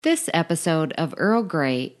This episode of Earl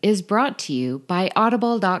Grey is brought to you by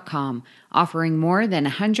Audible.com, offering more than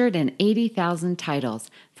 180,000 titles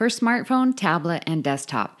for smartphone, tablet, and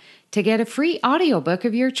desktop. To get a free audiobook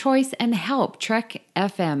of your choice and help Trek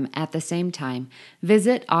FM at the same time,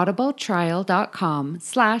 visit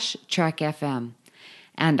audibletrial.com/trekfm.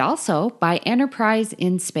 And also by Enterprise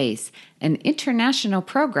in Space, an international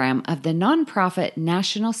program of the nonprofit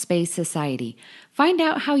National Space Society. Find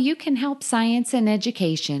out how you can help science and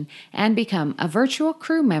education and become a virtual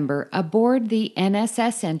crew member aboard the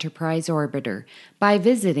NSS Enterprise Orbiter by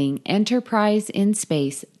visiting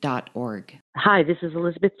enterpriseinspace.org. Hi, this is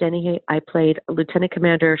Elizabeth Denny. I played Lieutenant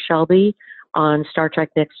Commander Shelby on Star Trek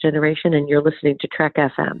Next Generation, and you're listening to Trek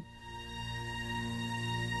FM.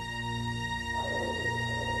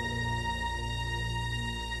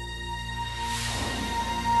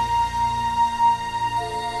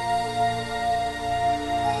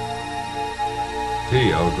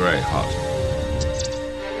 Tea Earl Grey hot.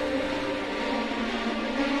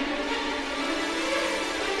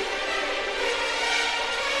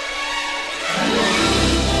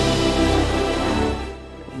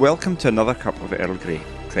 Welcome to another cup of Earl Grey,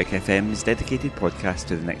 Trek FM's dedicated podcast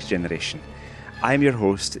to the next generation. I'm your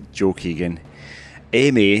host, Joe Keegan.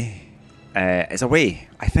 Amy is away.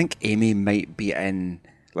 I think Amy might be on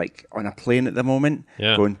a plane at the moment.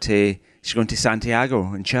 Yeah. She's going to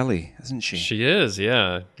Santiago in Chile, isn't she? She is,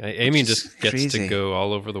 yeah. Amy just gets crazy. to go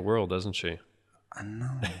all over the world, doesn't she? I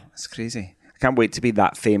know, it's crazy. I can't wait to be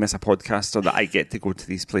that famous a podcaster that I get to go to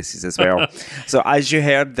these places as well. So as you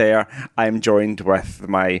heard there, I'm joined with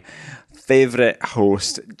my favourite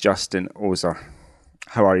host, Justin Ozer.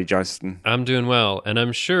 How are you, Justin? I'm doing well, and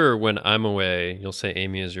I'm sure when I'm away, you'll say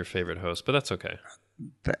Amy is your favorite host, but that's okay.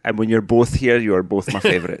 And when you're both here, you are both my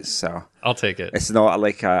favourites. So I'll take it. It's not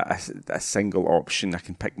like a single option. I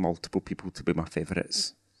can pick multiple people to be my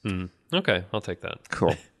favourites. Okay, I'll take that.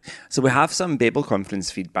 Cool. So we have some Babel Conference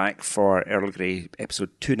feedback for Earl Grey episode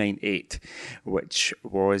 298, which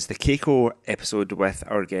was the Keiko episode with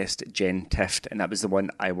our guest Jen Tift, and that was the one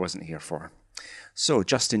I wasn't here for. So,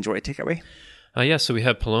 Justin, do you want to take it away? So we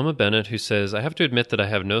have Paloma Bennett, who says, I have to admit that I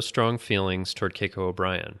have no strong feelings toward Keiko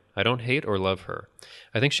O'Brien. I don't hate or love her.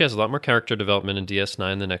 I think she has a lot more character development in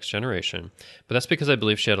DS9 The Next Generation, but that's because I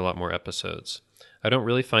believe she had a lot more episodes. I don't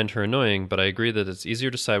really find her annoying, but I agree that it's easier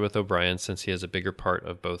to side with O'Brien since he has a bigger part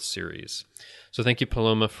of both series. So thank you,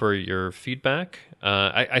 Paloma, for your feedback.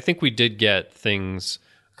 I think we did get things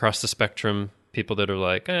across the spectrum, people that are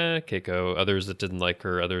like, Keiko, others that didn't like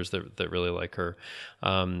her, others that really like her.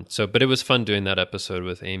 But it was fun doing that episode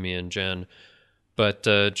with Amy and Jen. But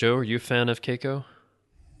Joe, are you a fan of Keiko?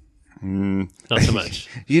 Not so much.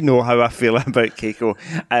 You know how I feel about Keiko.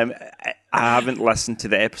 I haven't listened to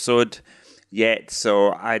the episode yet,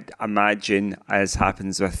 so I'd imagine, as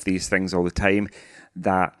happens with these things all the time,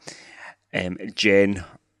 that Jen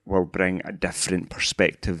will bring a different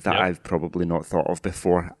perspective that I've probably not thought of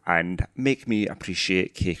before and make me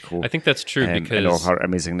appreciate Keiko. I think that's true because and all her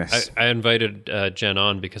amazingness. I invited Jen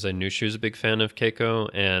on because I knew she was a big fan of Keiko,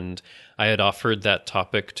 and I had offered that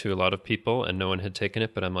topic to a lot of people and no one had taken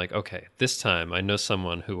it, but I'm like, okay, this time I know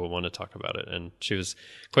someone who will want to talk about it, and she was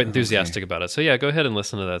quite enthusiastic about it. So yeah, go ahead and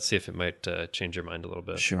listen to that, see if it might change your mind a little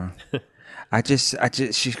bit. Sure.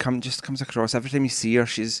 She comes across, every time you see her,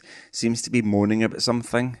 she seems to be moaning about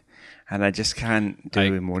something, and I just can't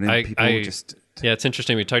do moaning. People Yeah, it's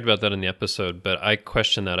interesting. We talked about that in the episode, but I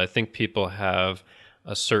question that. I think people have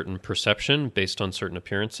a certain perception based on certain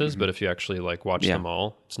appearances, but if you actually watch them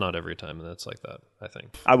all, it's not every time, and that's like that, I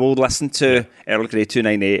think. I will listen to Earl Grey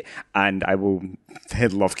 298, and I will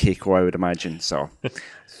love Keiko, I would imagine. So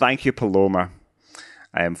thank you, Paloma,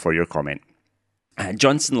 for your comment.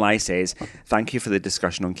 Johnson Lai says, thank you for the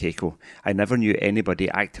discussion on Keiko. I never knew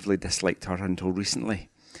anybody actively disliked her until recently.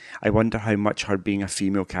 I wonder how much her being a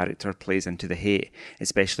female character plays into the hate,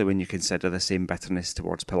 especially when you consider the same bitterness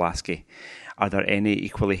towards Pulaski. Are there any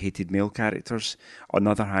equally hated male characters? On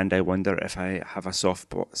the other hand, I wonder if I have a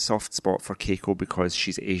soft spot for Keiko because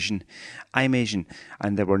she's Asian. I'm Asian,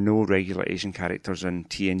 and there were no regular Asian characters in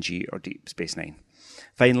TNG or Deep Space Nine.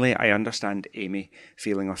 Finally, I understand Amy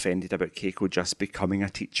feeling offended about Keiko just becoming a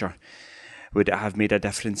teacher. Would it have made a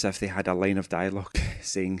difference if they had a line of dialogue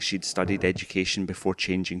saying she'd studied education before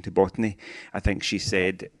changing to botany? I think she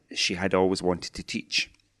said she had always wanted to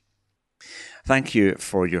teach. Thank you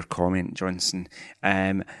for your comment, Johnson.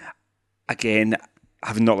 Again,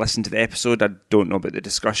 having not listened to the episode, I don't know about the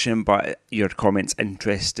discussion, but your comment's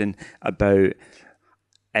interesting about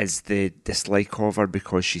is the dislike of her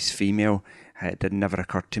because she's female. It never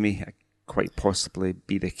occurred to me. quite possibly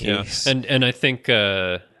be the case. Yeah. And I think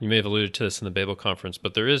you may have alluded to this in the Babel conference,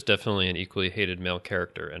 but there is definitely an equally hated male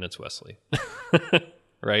character, and it's Wesley.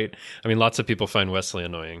 Right? I mean, lots of people find Wesley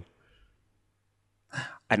annoying.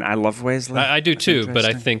 And I love Wesley. I do That's too, but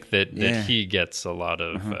I interesting. think that he gets a lot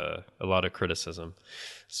of criticism.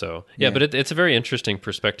 So but it's a very interesting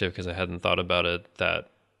perspective because I hadn't thought about it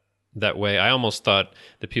that way. I almost thought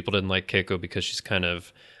that people didn't like Keiko because she's kind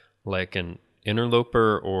of like an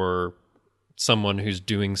interloper or someone who's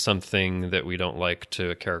doing something that we don't like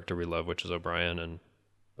to a character we love, which is O'Brien.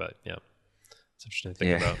 But yeah, it's interesting to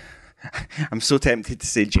think about. I'm so tempted to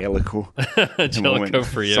say Jellicoe. Jellicoe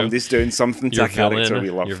for you. Somebody's doing something to a character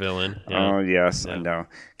we love. Your villain. Yeah. Oh, yes, I know.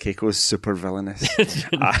 Keiko's super villainous.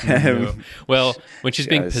 No. Well, when she's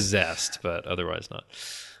being possessed, but otherwise not.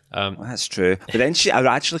 Well, that's true. But then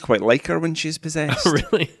I actually quite like her when she's possessed. Oh,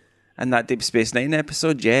 really? In that Deep Space Nine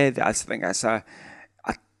episode, I think that's I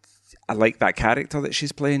like that character that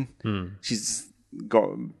she's playing. She's got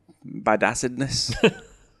badassedness.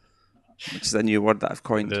 Which is a new word that I've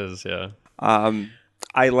coined. It is, yeah.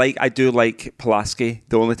 I do like Pulaski.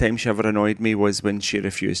 The only time she ever annoyed me was when she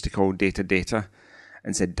refused to call data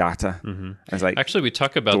and said data. I was like, actually, we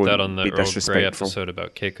talk about that on the Earl Grey episode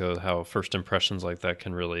about Keiko, how first impressions like that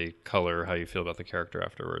can really color how you feel about the character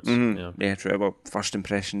afterwards. Yeah, true. Well, first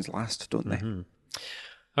impressions last, don't they?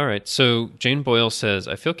 All right, so Jane Boyle says,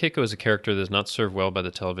 I feel Keiko is a character that is not served well by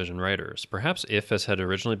the television writers. Perhaps if, as had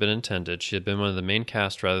originally been intended, she had been one of the main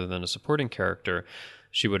cast rather than a supporting character,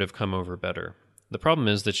 she would have come over better. The problem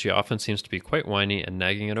is that she often seems to be quite whiny and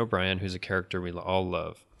nagging at O'Brien, who's a character we all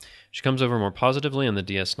love. She comes over more positively in the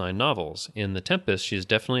DS9 novels. In The Tempest, she is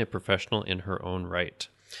definitely a professional in her own right.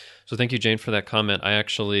 So thank you, Jane, for that comment. I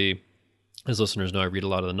actually, as listeners know, I read a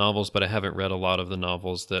lot of the novels, but I haven't read a lot of the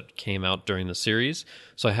novels that came out during the series.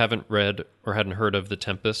 So I haven't read or hadn't heard of The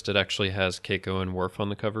Tempest. It actually has Keiko and Worf on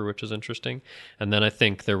the cover, which is interesting. And then I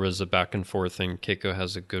think there was a back and forth thing. Keiko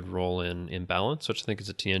has a good role in Balance, which I think is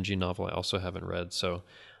a TNG novel I also haven't read. So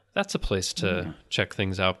that's a place to check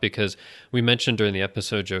things out because we mentioned during the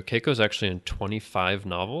episode, Joe, Keiko's actually in 25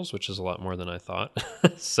 novels, which is a lot more than I thought.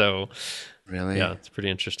 So really? Yeah, it's pretty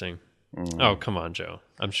interesting. Oh, come on, Joe.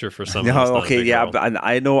 I'm sure for some. No, okay, yeah, but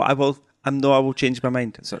I know I will. I will change my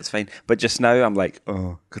mind, so it's fine. But just now, I'm like,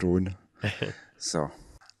 oh, grown. So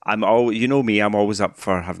I'm you know me, I'm always up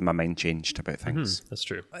for having my mind changed about things. That's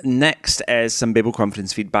true. Next is some Babel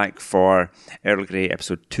Conference feedback for Earl Grey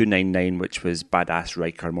episode 299, which was Badass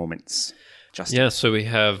Riker Moments. Justin. Yeah, so we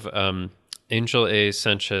have Angel A.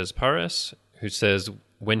 Sanchez Pares, who says,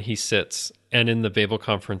 when he sits, and in the Babel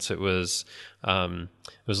Conference, it was a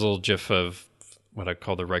little gif of what I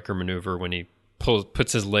call the Riker maneuver when he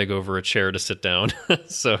puts his leg over a chair to sit down.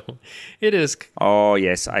 So it is. Oh,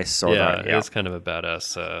 yes, I saw that. Yeah, it is kind of a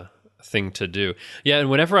badass thing to do. Yeah, and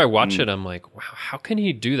whenever I watch it, I'm like, wow, how can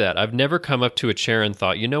he do that? I've never come up to a chair and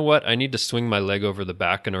thought, you know what? I need to swing my leg over the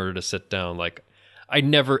back in order to sit down. Like, I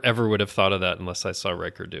never, ever would have thought of that unless I saw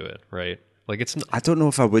Riker do it, right? Like it's. I don't know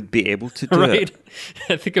if I would be able to do right? it.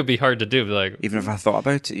 I think it'd be hard to do. Like even if I thought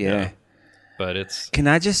about it, yeah. But it's. Can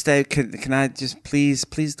I just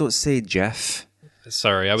please don't say Jeff.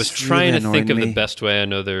 Sorry, I was It's trying really to think of annoying the me. best way. I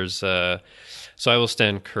know there's. So I will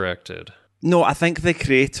stand corrected. No, I think the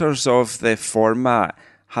creators of the format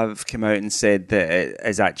have come out and said that it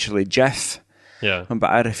is actually Jeff. Yeah. But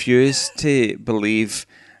I refuse to believe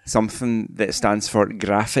something that stands for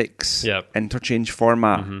graphics interchange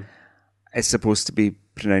format is supposed to be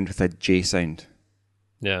pronounced with a J sound.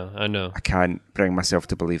 Yeah, I know. I can't bring myself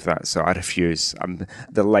to believe that, so I refuse.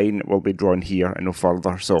 The line will be drawn here and no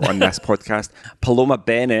further. So on this podcast, Paloma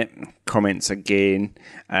Bennett comments again.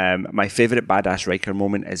 My favourite badass Riker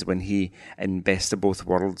moment is when he, in Best of Both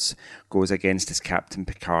Worlds, goes against his Captain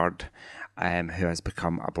Picard, who has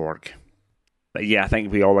become a Borg. But yeah, I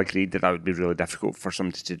think we all agreed that would be really difficult for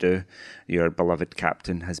somebody to do. Your beloved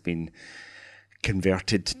captain has been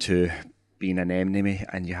converted to being an enemy,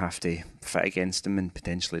 and you have to fight against him and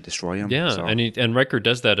potentially destroy him. Yeah, so. and Riker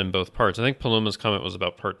does that in both parts. I think Paloma's comment was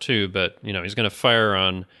about part 2, but he's going to fire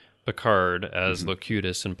on Picard as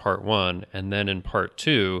Locutus in part 1, and then in part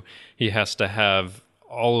 2, he has to have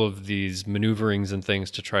all of these maneuverings and things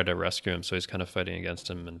to try to rescue him. So he's kind of fighting against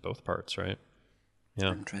him in both parts, right?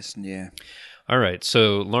 Yeah, interesting. Yeah. All right,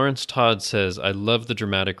 so Lawrence Todd says, I love the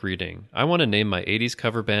dramatic reading. I want to name my 80s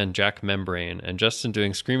cover band Jack Membrane, and Justin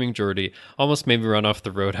doing Screaming Geordie almost made me run off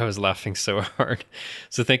the road. I was laughing so hard.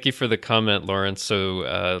 So thank you for the comment, Lawrence.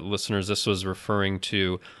 So listeners, this was referring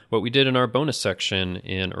to what we did in our bonus section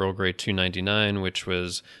in Earl Grey 299, which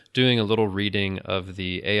was doing a little reading of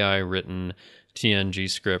the AI-written TNG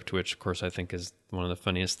script, which of course I think is one of the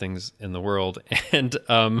funniest things in the world. And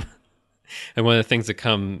one of the things that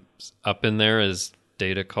comes up in there is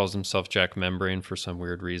Data calls himself Jack Membrane for some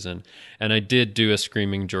weird reason. And I did do a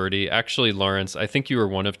Screaming Geordie. Actually, Lawrence, I think you were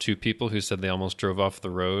one of two people who said they almost drove off the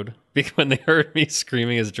road when they heard me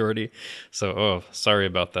screaming as Geordie. So, sorry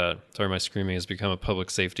about that. Sorry, my screaming has become a public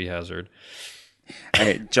safety hazard.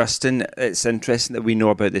 Justin, it's interesting that we know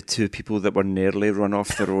about the two people that were nearly run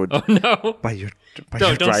off the road. Oh, no. By your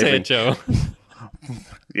Don't driving. say it, Joe.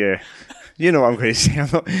 Yeah. You know what I'm going to say.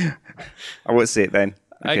 I won't say it then.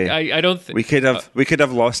 Okay. I don't think we could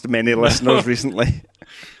have lost many listeners recently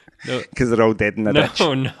because they're all dead in the ditch.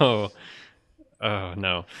 No. Oh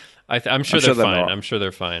no, I'm sure they're fine. I'm sure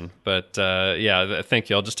they're fine. But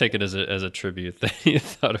thank you. I'll just take it as a tribute that you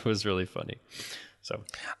thought it was really funny. So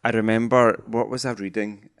I remember, what was I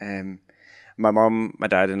reading? My mum, my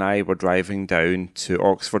dad, and I were driving down to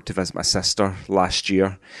Oxford to visit my sister last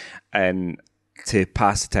year, and to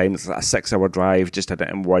pass the time, it's like a 6-hour drive, just did it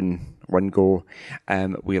in one go.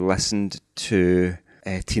 We listened to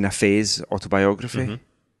Tina Fey's autobiography,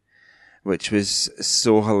 which was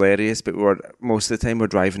so hilarious. But most of the time we're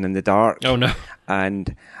driving in the dark. Oh no!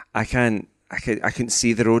 And I couldn't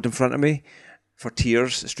see the road in front of me for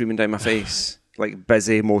tears streaming down my face, like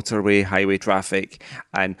busy motorway, highway traffic,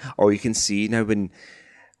 and all you can see now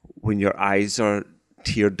when your eyes are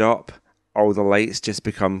teared up, all the lights just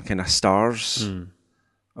become kind of stars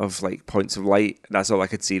of like points of light. That's all I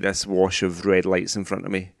could see, this wash of red lights in front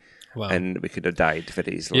of me. Wow. And we could have died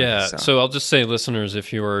very easily. Yeah, so I'll just say, listeners,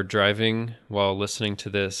 if you are driving while listening to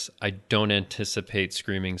this, I don't anticipate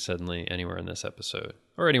screaming suddenly anywhere in this episode.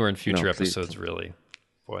 Or anywhere in future episodes, really.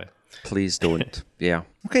 Boy. Please don't. Yeah.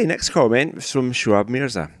 Okay, next comment is from Shoaib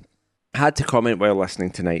Mirza. Had to comment while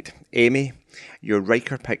listening tonight. Amy, your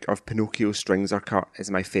Riker pick of Pinocchio Strings Are Cut is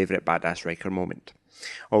my favourite badass Riker moment.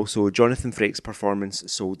 Also, Jonathan Frakes' performance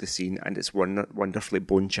sold the scene, and it's wonderfully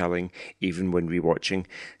bone-chilling, even when rewatching.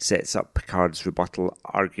 Sets up Picard's rebuttal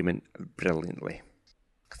argument brilliantly.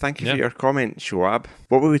 Thank you for your comment, Shoaib.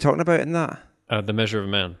 What were we talking about in that? The Measure of a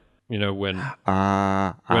Man. You know, when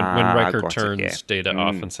Riker turns Data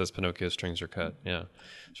off and says Pinocchio's strings are cut. Yeah.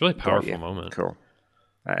 It's a really powerful moment. Cool.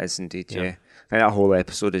 That is indeed, yeah. I think that whole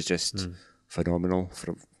episode is just phenomenal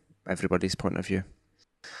from everybody's point of view.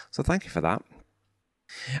 So thank you for that.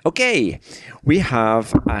 Okay, we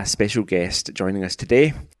have a special guest joining us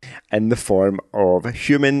today in the form of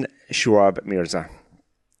human Shoaib Mirza.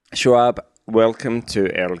 Shoaib, welcome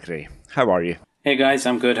to Earl Grey. How are you? Hey guys,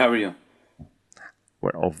 I'm good. How are you?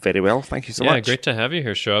 We're all very well. Thank you so much. Yeah, great to have you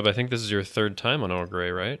here, Shoaib. I think this is your third time on Earl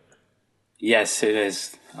Grey, right? Yes, it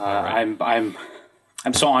is. Right.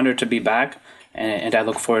 I'm so honored to be back, and I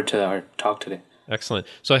look forward to our talk today. Excellent.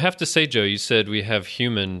 So I have to say, Joe, you said we have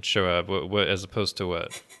human Shoaib, what as opposed to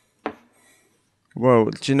what? Well,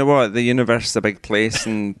 do you know what? The universe is a big place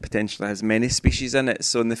and potentially has many species in it.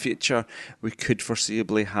 So in the future, we could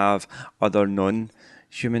foreseeably have other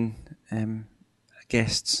non-human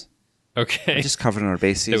guests. Okay. We're just covering our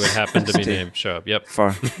bases. It would happen to be named Shoaib. Yep.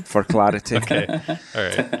 For clarity. Okay. All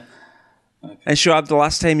right. And Shoaib, the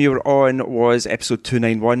last time you were on was episode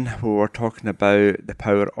 291. We were talking about the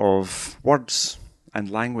power of words and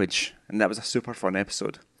language, and that was a super fun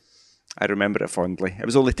episode. I remember it fondly. It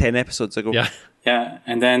was only 10 episodes ago. Yeah,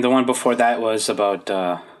 and then the one before that was about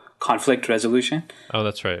conflict resolution. Oh,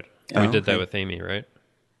 that's right. Yeah. We did that with Amy, right?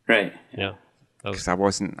 Right. Yeah. Because I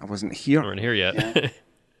wasn't here. You weren't here yet. Yeah.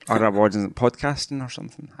 Or I wasn't podcasting or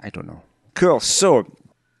something. I don't know. Cool. So,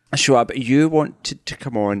 Shoaib, you wanted to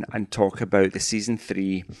come on and talk about the season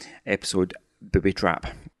 3 episode Booby Trap.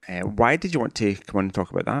 Why did you want to come on and talk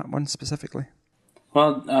about that one specifically?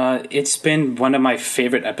 Well, it's been one of my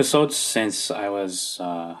favorite episodes since I was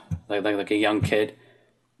like a young kid.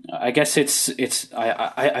 I guess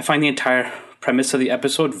I find the entire premise of the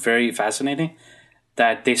episode very fascinating.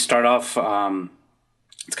 That they start off,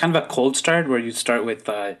 it's kind of a cold start where you start with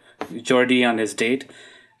Geordie on his date,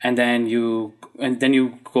 and then you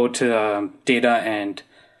go to Data and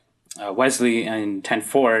Wesley and 10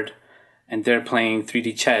 Ford, and they're playing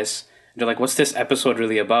 3D chess. They're like, what's this episode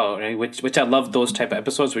really about, right? Which I love those type of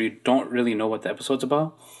episodes where you don't really know what the episode's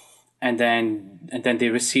about, and then they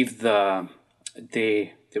receive the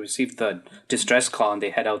distress call and they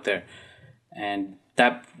head out there, and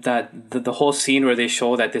the whole scene where they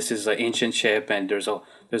show that this is an ancient ship and there's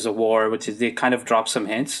a war, which is they kind of drop some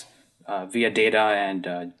hints via Data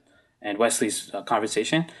and Wesley's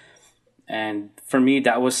conversation, and for me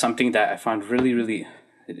that was something that I found really, really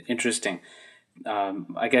interesting.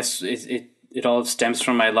 I guess it all stems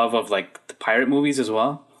from my love of like the pirate movies as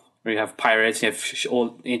well, where you have pirates, you have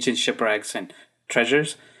old ancient shipwrecks and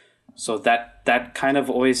treasures. So that kind of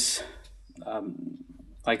always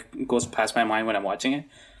like goes past my mind when I'm watching it.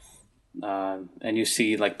 And you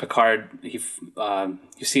see like Picard, you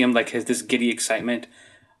see him like this giddy excitement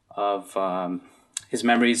of his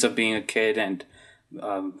memories of being a kid and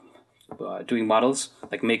doing models,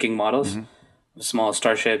 like making models, small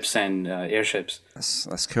starships and airships.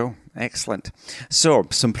 That's cool. Excellent. So,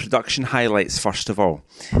 some production highlights first of all.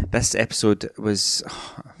 This episode was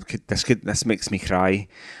this makes me cry.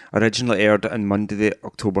 Originally aired on Monday,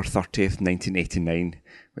 October 30th, 1989,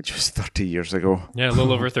 which was 30 years ago. Yeah, a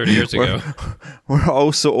little over 30 years ago. We're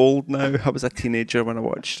all so old now. I was a teenager when I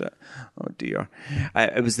watched it. Oh dear.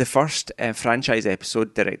 It was the first franchise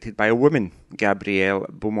episode directed by a woman, Gabrielle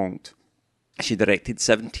Beaumont. She directed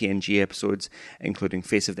 7 TNG episodes, including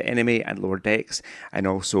Face of the Enemy and Lower Decks, and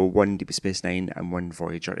also 1 Deep Space Nine and 1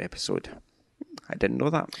 Voyager episode. I didn't know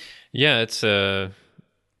that. Yeah, it's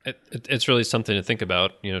really something to think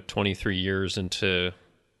about. 23 years into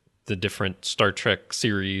the different Star Trek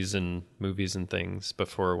series and movies and things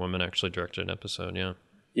before a woman actually directed an episode. Yeah.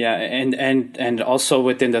 Yeah, and also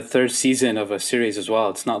within the third season of a series as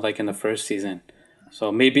well. It's not like in the first season.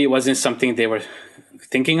 So maybe it wasn't something they were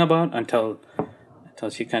thinking about until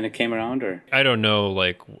she kind of came around, or I don't know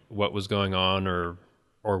like what was going on or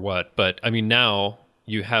what, but I mean now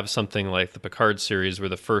you have something like the Picard series where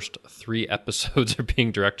the first 3 episodes are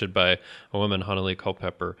being directed by a woman, Hanali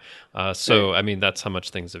Culpepper. So I mean that's how much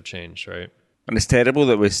things have changed, right? And it's terrible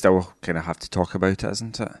that we still kind of have to talk about it,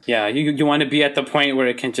 isn't it? Yeah, you want to be at the point where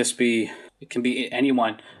it can be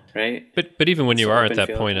anyone, right? But even when you are at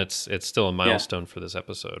that point, it's still a milestone for this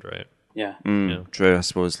episode, right? Yeah. True, I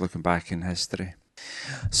suppose, looking back in history.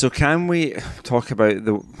 So can we talk about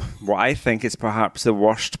what I think is perhaps the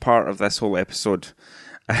worst part of this whole episode,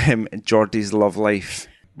 Geordie's love life,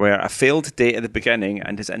 where a failed date at the beginning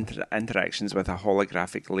and his interactions with a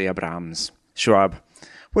holographic Leah Brahms. Schwab,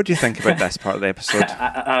 what do you think about this part of the episode?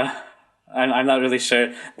 I'm not really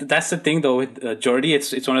sure. That's the thing, though, with Geordie.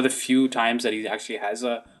 It's one of the few times that he actually has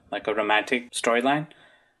a romantic storyline.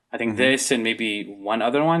 I think this and maybe one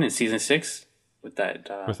other one in season 6 with that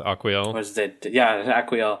with Aquiel. Was that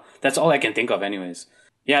Aquiel? That's all I can think of, anyways.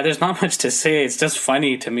 Yeah, there's not much to say. It's just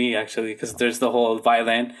funny to me actually because there's the whole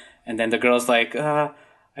violin, and then the girl's like, "I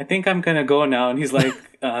think I'm gonna go now," and he's like,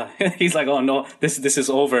 "Oh no, this is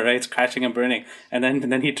over, right? It's crashing and burning." And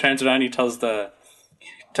then he turns around, he tells the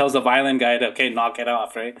violin guy to, okay, knock it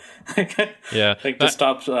off, right? Yeah. To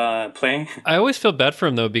stop playing. I always feel bad for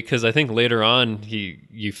him, though, because I think later on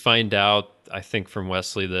you find out, I think from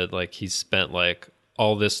Wesley, that like he's spent like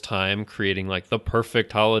all this time creating like the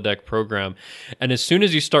perfect holodeck program. And as soon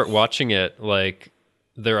as you start watching it, like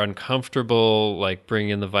they're uncomfortable, like bringing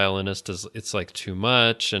in the violinist it's like too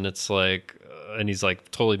much. And it's like, and he's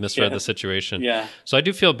like totally misread the situation. Yeah. So I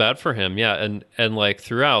do feel bad for him. Yeah. And like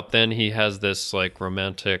throughout, then he has this like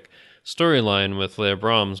romantic storyline with Leah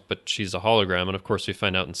Brahms, but she's a hologram. And of course we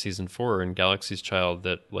find out in season 4 in Galaxy's Child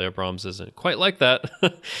that Leah Brahms isn't quite like that.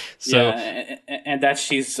 So and that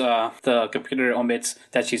she's the computer omits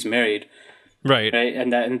that she's married. Right.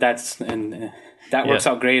 And that works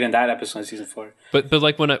out great in that episode in season 4. But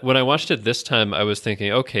like when I watched it this time, I was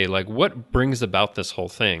thinking, okay, like what brings about this whole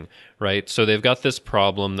thing, right? So they've got this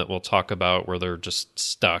problem that we'll talk about where they're just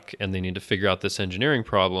stuck and they need to figure out this engineering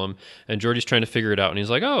problem. And Geordie's trying to figure it out, and he's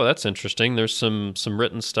like, oh, that's interesting. There's some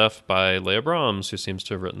written stuff by Leah Brahms, who seems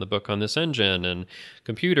to have written the book on this engine, and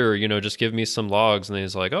computer, just give me some logs. And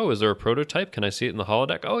he's like, oh, is there a prototype? Can I see it in the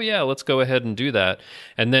holodeck? Oh yeah, let's go ahead and do that.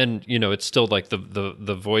 And then, it's still like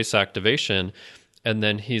the voice activation. And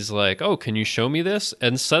then he's like, oh, can you show me this?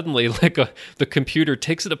 And suddenly, like, the computer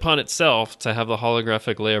takes it upon itself to have the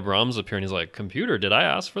holographic Leah Brahms appear. And he's like, computer, did I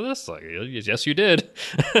ask for this? Like, yes, you did.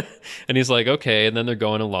 And he's like, okay. And then they're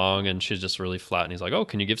going along, and she's just really flat. And he's like, oh,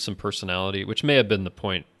 can you give some personality? Which may have been the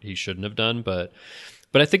point he shouldn't have done. But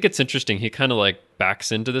I think it's interesting. He kind of, like,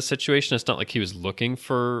 backs into the situation. It's not like he was looking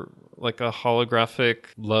for, like, a holographic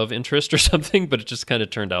love interest or something. But it just kind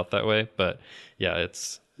of turned out that way. But, yeah,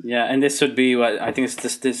 it's... Yeah, and this would be what I think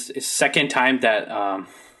it's this is second time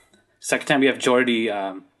we have Geordie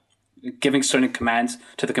giving certain commands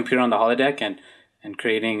to the computer on the holodeck and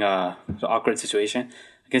creating an awkward situation.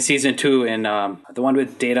 Like in season 2, in the one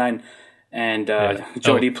with Data and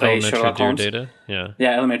Geordie plays Sherlock Holmes. Data? Yeah,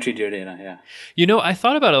 Elementary Dear Data. Yeah. I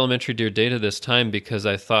thought about Elementary Dear Data this time because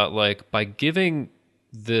I thought, like, by giving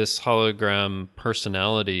this hologram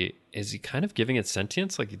personality, is he kind of giving it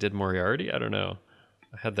sentience like he did Moriarty? I don't know.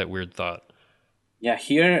 I had that weird thought. Yeah,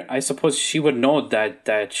 here I suppose she would know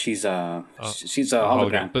that she's a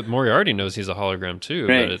hologram. But Moriarty knows he's a hologram too.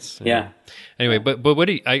 Right. But it's Yeah. Anyway, but what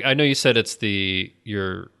do you, I know you said it's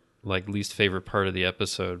your like least favorite part of the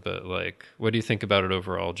episode, but like what do you think about it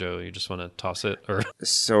overall, Joe? You just want to toss it or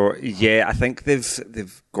So yeah, I think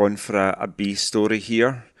they've gone for a B story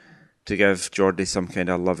here to give Geordie some kind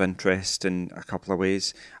of love interest in a couple of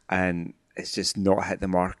ways, and it's just not hit the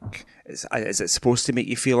mark. Is it supposed to make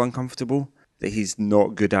you feel uncomfortable that he's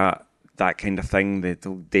not good at that kind of thing, the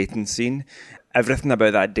dating scene? Everything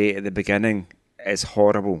about that date at the beginning is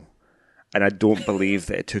horrible, and I don't believe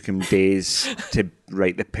that it took him days to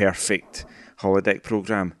write the perfect holodeck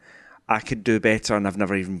program. I could do better, and I've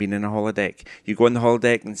never even been in a holodeck. You go in the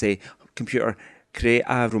holodeck and say, computer, create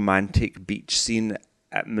a romantic beach scene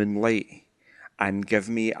at moonlight and give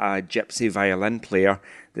me a gypsy violin player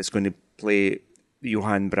that's going to play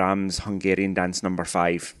Johann Brahms' Hungarian Dance No.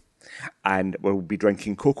 5. And we'll be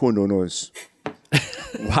drinking Coco Nonos.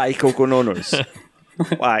 Why Coco Nonos?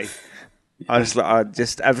 Why? Honestly,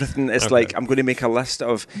 just everything. It's Okay. like I'm going to make a list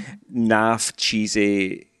of naff,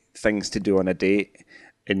 cheesy things to do on a date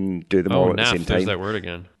and do them all at the same naff, there's time. that word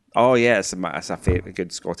again. Oh yeah, it's a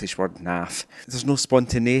good Scottish word, naff. There's no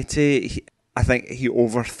spontaneity. I think he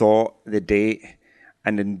overthought the date,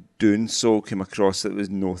 and in doing so came across that there was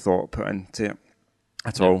no thought put into it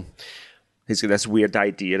at all. He's got this weird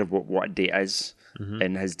idea of what a date is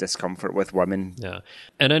and his discomfort with women. Yeah.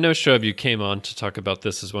 And I know, Shoaib, you came on to talk about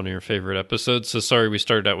this as one of your favorite episodes. So sorry we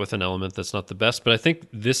started out with an element that's not the best, but I think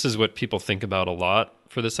this is what people think about a lot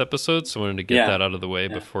for this episode. So I wanted to get that out of the way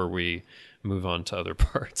before we move on to other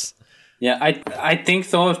parts. Yeah, I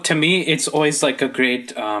think though, to me, it's always like a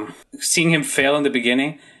great seeing him fail in the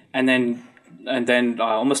beginning, and then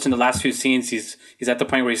almost in the last few scenes, he's at the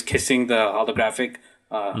point where he's kissing the holographic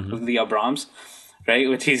Leah Brahms, right?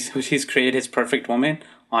 Which he's created his perfect woman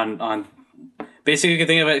on. Basically, you can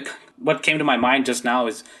think of it. What came to my mind just now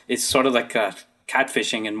is it's sort of like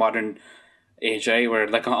catfishing in modern age, right? Where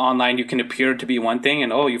like online you can appear to be one thing,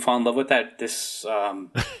 and you fall in love with this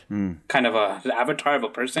kind of a avatar of a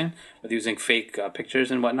person with using fake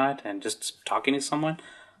pictures and whatnot, and just talking to someone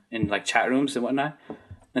in like chat rooms and whatnot.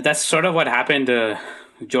 And that's sort of what happened to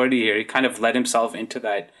Geordie here. He kind of let himself into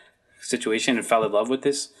that situation and fell in love with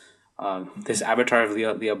this avatar of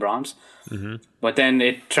Leah Brahms. But then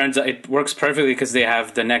it turns out it works perfectly because they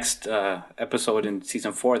have the next episode in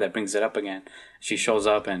season 4 that brings it up again. She shows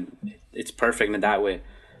up and it's perfect in that way.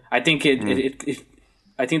 I think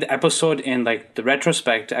I think the episode in like the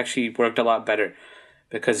retrospect actually worked a lot better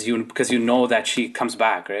because you know that she comes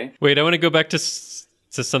back, right? Wait, I want to go back to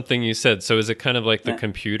something you said. So is it kind of like the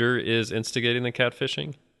computer is instigating the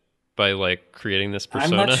catfishing by like creating this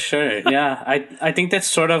persona? I'm not sure. Yeah, I think that's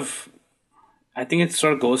sort of. I think it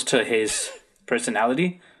sort of goes to his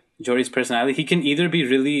personality, Jody's personality. He can either be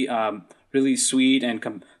really, really sweet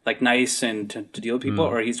and like nice and to deal with people,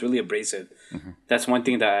 or he's really abrasive. That's one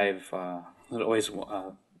thing that I've always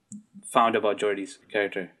found about Jody's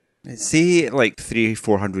character. See, like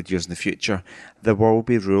 300-400 years in the future, there will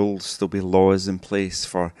be rules, there'll be laws in place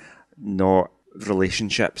for not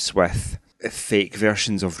relationships with fake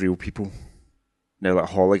versions of real people. Now, like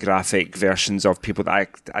holographic versions of people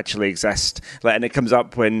that actually exist. Like, and it comes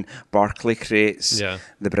up when Barclay creates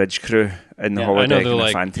the bridge crew in the holodeck I know, they're in a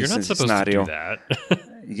like, fantasy you're not supposed scenario. to do that.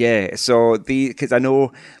 Yeah, so because I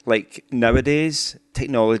know, like nowadays,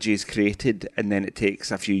 technology is created and then it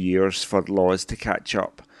takes a few years for laws to catch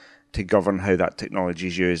up to govern how that technology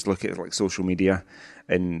is used. Look at like social media,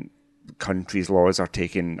 and countries' laws are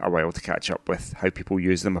taking a while to catch up with how people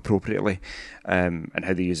use them appropriately, and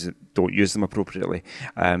how they don't use them appropriately.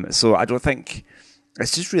 So I don't think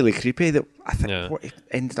it's just really creepy that I think what it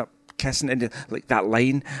ended up kissing into like that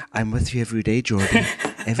line. I'm with you every day, Jordan.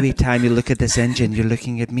 Every time you look at this engine, you're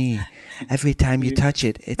looking at me. Every time you touch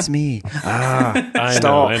it, it's me. I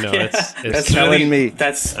stop. know. It's killing me.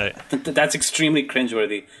 That's extremely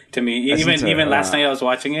cringeworthy to me. Even last night I was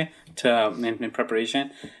watching it in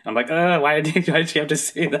preparation. I'm like, why did you have to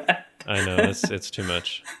say that? I know it's too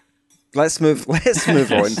much. Let's move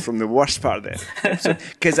on from the worst part of the episode,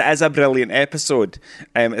 because it is a brilliant episode.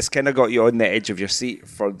 It's kind of got you on the edge of your seat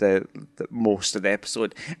for the most of the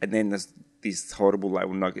episode, and then there's these horrible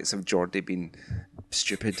little nuggets of Geordie being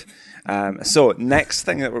stupid. So next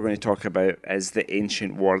thing that we're going to talk about is the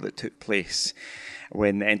ancient war that took place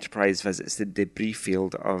when the Enterprise visits the debris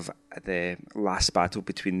field of the last battle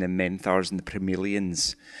between the Menthars and the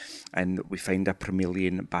Promelians. And we find a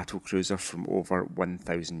Promelian battle cruiser from over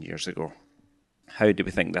 1,000 years ago. How do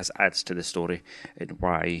we think this adds to the story, and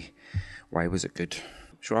why was it good?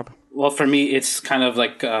 Schwab? Well, for me, it's kind of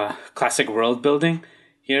like classic world building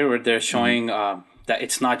here, where they're showing that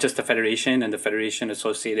it's not just the Federation and the Federation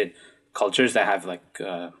associated cultures that have like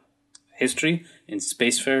history in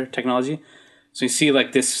spacefarer technology. So you see,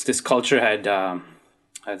 like this culture had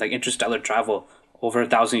like interstellar travel over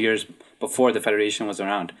 1,000 years before the Federation was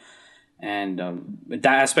around, and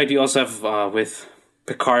that aspect you also have with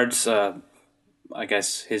Picard's, I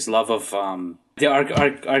guess, his love of the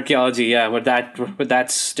archaeology, yeah, where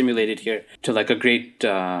that's stimulated here to like a great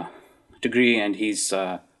degree, and he's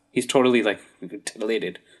totally like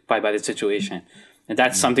titillated by the situation, and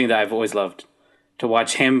that's something that I've always loved, to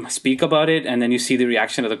watch him speak about it, and then you see the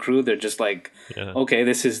reaction of the crew. They're just like, okay,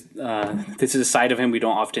 this is a side of him we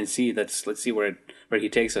don't often see. Let's see where he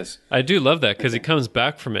takes us. I do love that, because he comes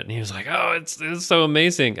back from it and he was like, "Oh, it's so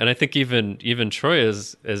amazing." And I think even Troy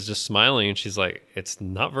is just smiling, and she's like, "It's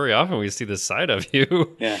not very often we see this side of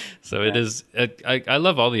you." Yeah. So it is. I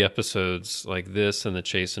love all the episodes like this and The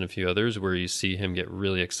Chase and a few others where you see him get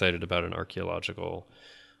really excited about an archaeological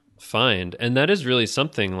find, and that is really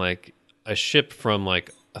something, like a ship from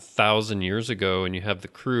like 1,000 years ago, and you have the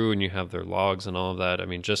crew and you have their logs and all of that. I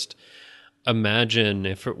mean, just imagine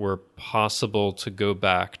if it were possible to go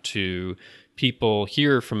back to people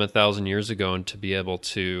here from 1,000 years ago and to be able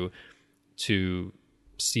to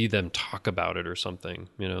see them talk about it or something.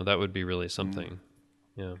 You know, that would be really something.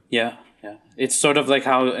 Yeah. It's sort of like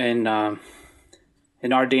how in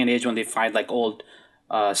our day and age, when they find like old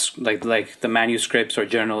like the manuscripts or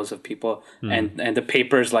journals of people, and the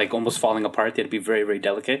papers like almost falling apart, they'd be very, very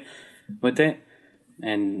delicate with it.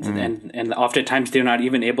 And oftentimes they're not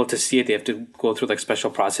even able to see it. They have to go through like special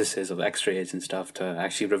processes of x-rays and stuff to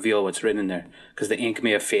actually reveal what's written there, because the ink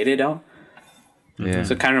may have faded out. Yeah.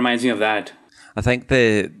 So it kind of reminds me of that. I think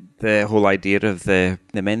the whole idea of the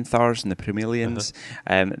Menthars and the Promelians,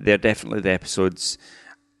 they're definitely the episode's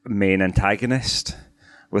main antagonist,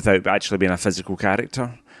 without actually being a physical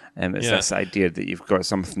character. It's this idea that you've got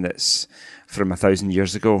something that's from 1,000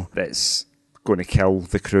 years ago that's going to kill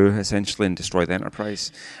the crew, essentially, and destroy the Enterprise.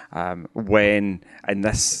 When, in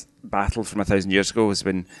this battle from 1,000 years ago, was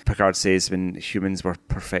when Picard says when humans were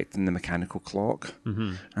perfecting the mechanical clock.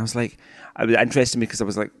 And I was like, it was interesting because I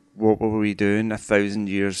was like, what were we doing 1,000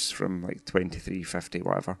 years from like 2350,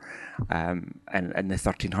 whatever, in the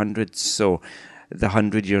 1300s? So the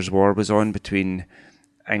 100 Years' War was on between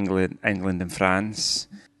England and France.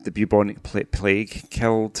 The bubonic plague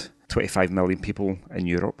killed 25 million people in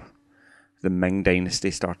Europe. The Ming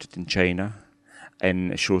Dynasty started in China,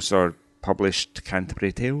 and Chaucer published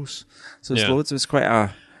Canterbury Tales. So it's loads. It was quite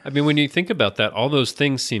a... I mean, when you think about that, all those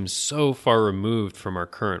things seem so far removed from our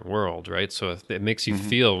current world, right? So it makes you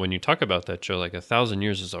feel, when you talk about that, Joe, like 1,000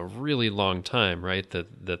 years is a really long time, right?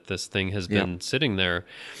 That this thing has been sitting there.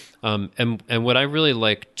 And what I really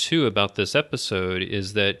like too about this episode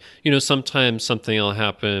is that, you know, sometimes something will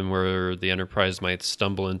happen where the Enterprise might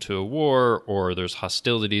stumble into a war, or there's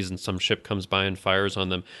hostilities and some ship comes by and fires on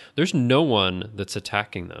them. There's no one that's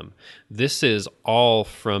attacking them. This is all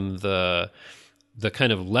from the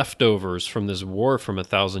kind of leftovers from this war from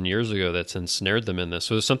 1,000 years ago that's ensnared them in this.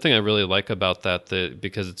 So there's something I really like about that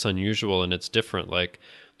because it's unusual and it's different. Like,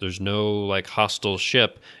 there's no like hostile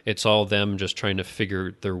ship. It's all them just trying to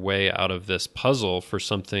figure their way out of this puzzle for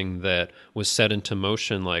something that was set into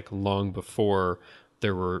motion like long before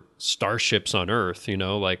there were starships on Earth. You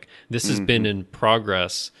know, like this has been in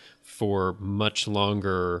progress for much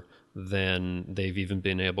longer than they've even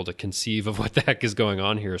been able to conceive of what the heck is going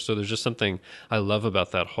on here. So there's just something I love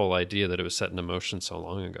about that whole idea that it was set into motion so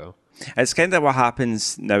long ago. It's kind of what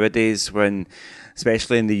happens nowadays when,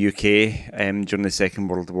 especially in the UK, during the Second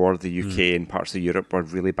World War, the UK and parts of Europe were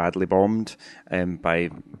really badly bombed by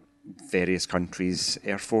various countries'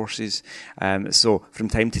 air forces. So from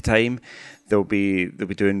time to time, they'll be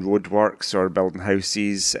doing roadworks or building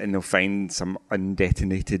houses, and they'll find some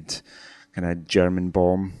undetonated kind of German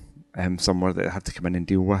bomb somewhere that they have to come in and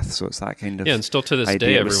deal with. So it's that kind of and still to this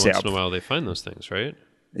day, every once in a while, they find those things, right?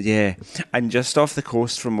 Yeah, and just off the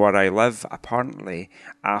coast from where I live, apparently,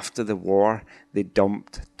 after the war, they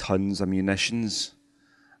dumped tons of munitions.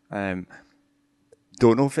 Don't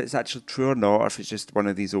know if it's actually true or not, or if it's just one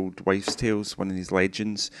of these old wives' tales, one of these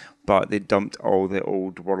legends, but they dumped all the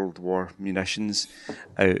old World War munitions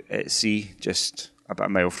out at sea, just about a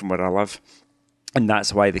mile from where I live. And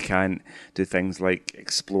that's why they can't do things like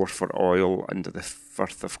explore for oil under the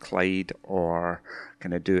Firth of Clyde, or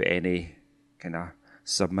kind of do any kind of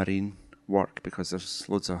submarine work, because there's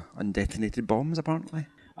loads of undetonated bombs apparently.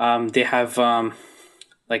 They have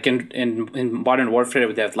like in modern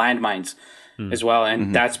warfare, they have landmines as well,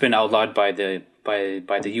 and that's been outlawed by the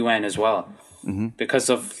UN as well. because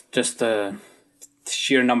of just the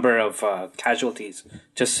sheer number of casualties,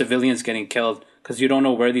 just civilians getting killed, because you don't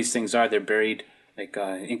know where these things are. They're buried like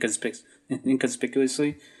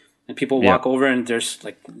inconspicuously, and people walk over, and there's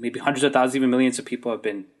like maybe hundreds of thousands, even millions of people have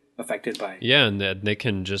been affected by. Yeah, and they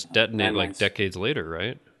can just detonate like decades later,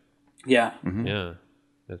 right? Yeah. Yeah.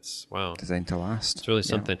 That's wow. Designed to last. It's really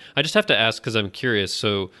something. I just have to ask because I'm curious.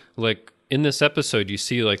 So, like in this episode, you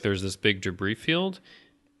see like there's this big debris field.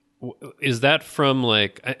 Is that from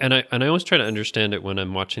like? And I always try to understand it when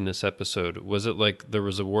I'm watching this episode. Was it like there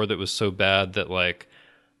was a war that was so bad that like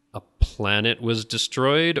a planet was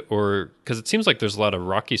destroyed, or because it seems like there's a lot of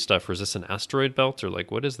rocky stuff? Or is this an asteroid belt, or like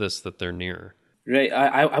what is this that they're near? Right.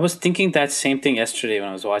 I was thinking that same thing yesterday when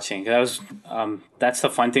I was watching. That's the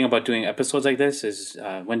fun thing about doing episodes like this is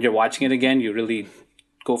when you're watching it again, you really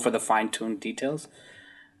go for the fine-tuned details.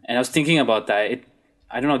 And I was thinking about that.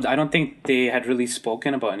 I don't know. I don't think they had really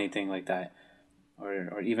spoken about anything like that,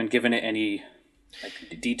 or even given it any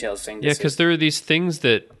like details saying. Yeah, because there are these things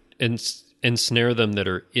that ensnare them that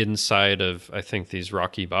are inside of, I think, these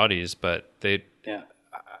rocky bodies, but they. Yeah.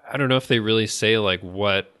 I don't know if they really say like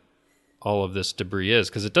what all of this debris is,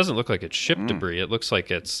 because it doesn't look like it's ship debris. It looks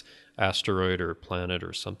like it's asteroid or planet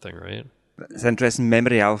or something, right? It's interesting.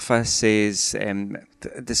 Memory Alpha says,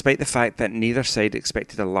 despite the fact that neither side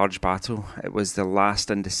expected a large battle, it was the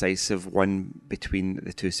last and decisive one between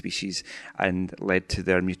the two species and led to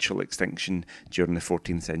their mutual extinction during the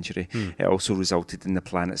 14th century. It also resulted in the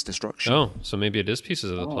planet's destruction. Oh, so maybe it is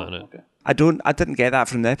pieces of the planet. Okay. I didn't get that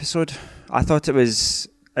from the episode. I thought it was,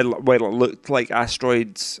 it looked like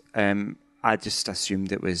asteroids. I just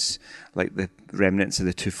assumed it was like the remnants of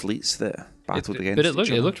the two fleets that battled against but each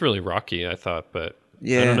other. It looked really rocky, I thought, but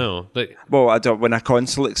yeah. I don't know. When a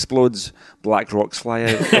console explodes, black rocks fly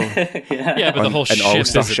out. Yeah, but the whole ship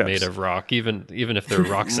isn't made ships. of rock, even if there are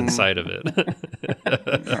rocks inside of it.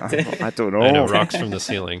 I don't know. I know, rocks from the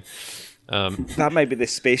ceiling. That might be the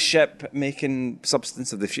spaceship making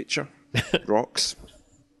substance of the future. Rocks.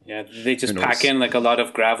 Yeah, they just pack in like a lot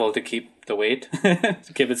of gravel to keep the weight,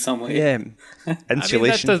 to give it some weight. Yeah,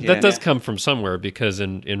 insulation. I mean, that does come from somewhere, because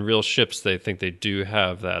in real ships, they think they do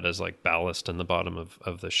have that as like ballast in the bottom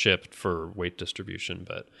of the ship for weight distribution,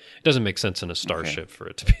 but it doesn't make sense in a starship for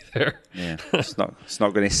it to be there. Yeah, it's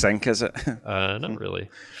not going to sink, is it? Not really.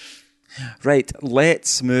 Right,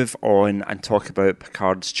 let's move on and talk about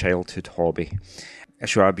Picard's childhood hobby.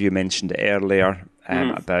 Ashwab, you mentioned it earlier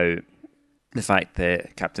about the fact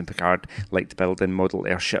that Captain Picard liked building model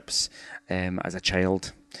airships as a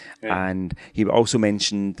child. Yeah. And he also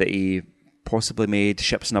mentioned that he possibly made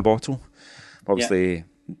ships in a bottle. Obviously,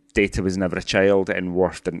 Data was never a child and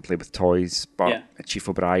Worf didn't play with toys, but Chief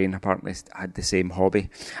O'Brien apparently had the same hobby.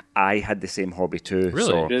 I had the same hobby too. Really?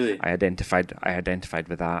 So Really? I identified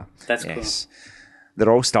with that. That's cool.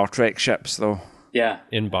 They're all Star Trek ships though. Yeah.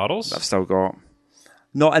 In bottles? I've still got.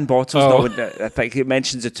 Not in bottles, no. I think it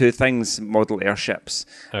mentions the two things, model airships.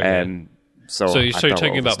 Okay. So you started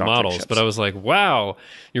talking about models, but I was like, wow,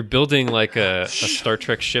 you're building like a Star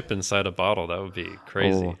Trek ship inside a bottle. That would be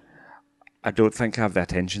crazy. Oh, I don't think I have the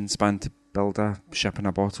attention span to build a ship in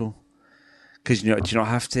a bottle. Because do you not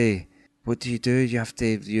have to... What do? You have to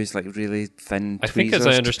use like really thin tweezers. I think, as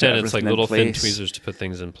I understand, it's like little thin place. tweezers to put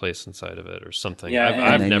things in place inside of it or something. Yeah,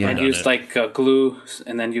 I've never done use it. like glue,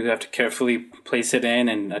 and then you have to carefully place it in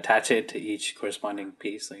and attach it to each corresponding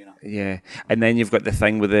piece. So, Yeah, and then you've got the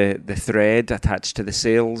thing with the thread attached to the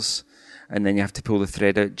sails, and then you have to pull the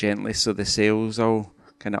thread out gently so the sails all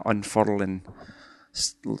kind of unfurl and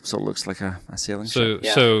so it looks like a sailing ship.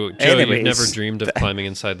 So Joe, you've never dreamed of climbing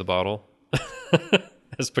inside the bottle?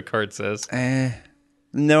 As Picard says.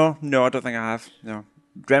 No, I don't think I have. No.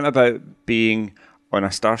 Dreamt about being on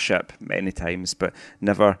a starship many times, but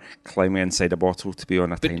never climbing inside a bottle to be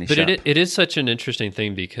on a tiny ship. But it is such an interesting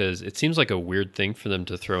thing, because it seems like a weird thing for them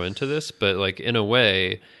to throw into this, but like in a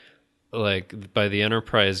way, like by the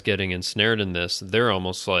Enterprise getting ensnared in this, they're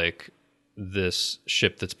almost like this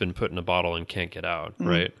ship that's been put in a bottle and can't get out,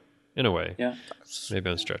 right? In a way. Yeah. Maybe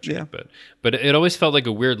I'm stretching it, but it always felt like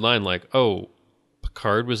a weird line, like, oh,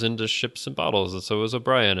 Picard was into ships and bottles, and so was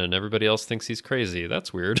O'Brien, and everybody else thinks he's crazy.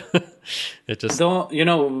 That's weird. It just... Though,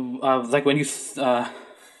 like when you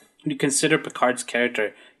consider Picard's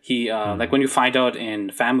character, he, like when you find out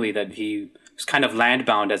in Family that he was kind of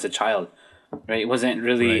landbound as a child, right? He wasn't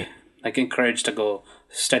really like encouraged to go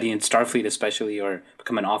study in Starfleet especially, or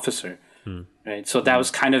become an officer, right? So that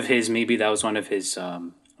was kind of maybe that was one of his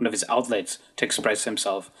outlets to express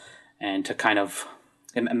himself and to kind of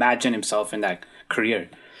imagine himself in that career.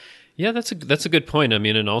 Yeah, that's a good point. I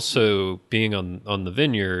mean, and also being on the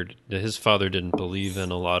vineyard, his father didn't believe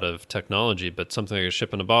in a lot of technology, but something like a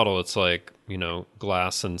ship in a bottle, it's like,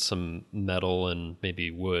 glass and some metal and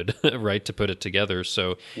maybe wood, right, to put it together.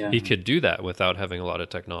 So he could do that without having a lot of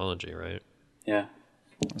technology, right? Yeah.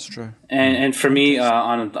 That's true. And for me,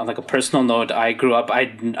 on like a personal note, I grew up. I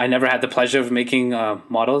never had the pleasure of making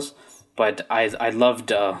models, but I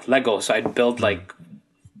loved Lego. So I'd build like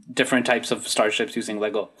different types of starships using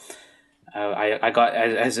Lego. I got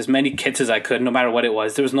as many kits as I could, no matter what it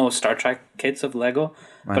was. There was no Star Trek kits of Lego,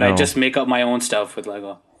 but I just make up my own stuff with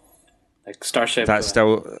Lego, like Starship. That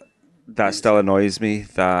still annoys me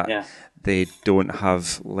that they don't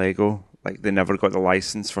have Lego. Like they never got the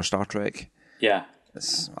license for Star Trek. Yeah.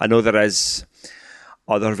 I know there is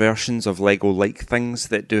other versions of Lego-like things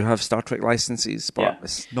that do have Star Trek licenses, but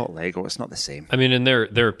it's not Lego. It's not the same. I mean, and there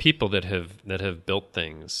are people that have built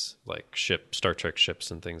things like Star Trek ships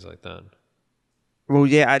and things like that. Well,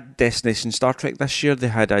 yeah, at Destination Star Trek this year, they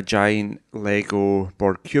had a giant Lego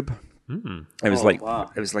Borg cube. It was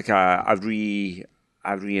it was like a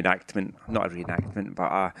reenactment, not a reenactment,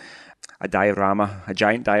 but a diorama, a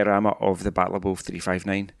giant diorama of the Battle of Wolf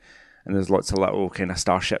 359. And there's lots of little kind of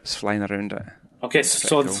starships flying around it. Okay,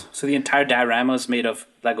 so the entire diorama is made of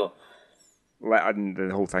Lego. And the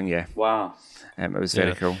whole thing, yeah. Wow. It was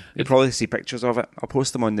very cool. You'll probably see pictures of it. I'll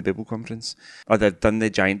post them on the Babel conference. Or they've done the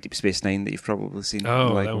giant Deep Space Nine that you've probably seen.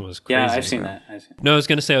 Oh, that one was crazy. Yeah, I've seen that. No, I was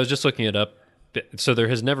going to say, I was just looking it up. So there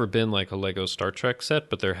has never been like a Lego Star Trek set,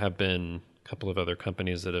 but there have been a couple of other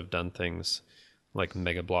companies that have done things like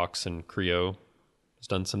Mega Bloks and Creo has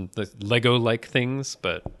done some Lego-like things,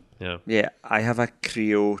 but... Yeah, I have a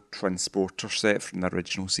Creo transporter set from the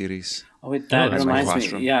original series. Oh, wait, that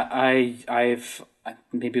reminds me. Yeah, I've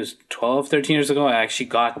maybe it was 12, 13 years ago, I actually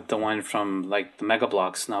got the one from like the Mega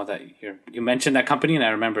Bloks. Now that you mentioned that company, and I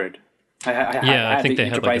remembered. I think they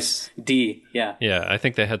had Enterprise D. Yeah. Yeah, I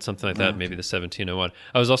think they had something like that, maybe the 1701.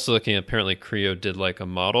 I was also looking at, apparently Creo did like a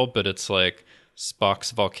model, but it's like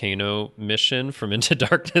Spock's volcano mission from Into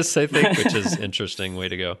Darkness, I think, which is interesting way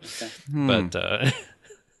to go. Okay. But...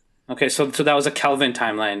 Okay, so that was a Kelvin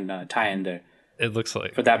timeline tie-in there. It looks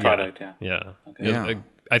like for that product, yeah. Okay. Yeah.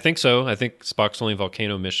 I think so. I think Spock's only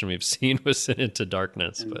volcano mission we've seen was Into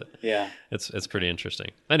Darkness, but it's pretty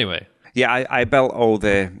interesting. Anyway, yeah, I built all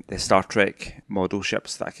the Star Trek model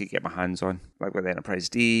ships that I could get my hands on, like with the Enterprise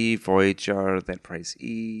D, Voyager, the Enterprise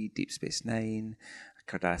E, Deep Space Nine,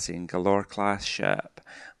 a Cardassian Galore class ship,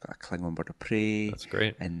 got a Klingon Bird of Prey. That's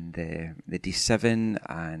great. And the D7,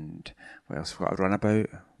 and what else? Got a Runabout,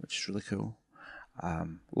 which is really cool.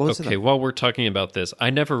 Okay, while we're talking about this,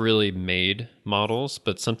 I never really made models,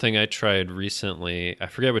 but something I tried recently, I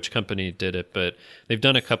forget which company did it, but they've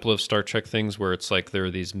done a couple of Star Trek things where it's like there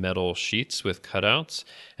are these metal sheets with cutouts,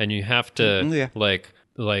 and you have to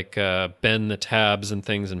bend the tabs and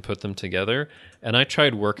things and put them together. And I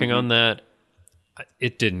tried working on that.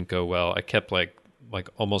 It didn't go well. I kept like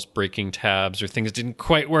almost breaking tabs, or things didn't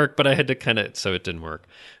quite work, but I had to so it didn't work.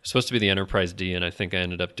 It was supposed to be the Enterprise D, and I think I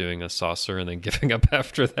ended up doing a saucer and then giving up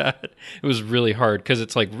after that. It was really hard because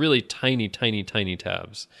it's like really tiny, tiny, tiny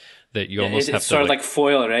tabs that you almost have to... It's sort of like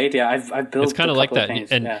foil, right? Yeah, I've built. It's kind of like that,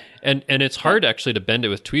 and it's hard actually to bend it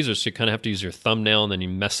with tweezers, so you kind of have to use your thumbnail, and then you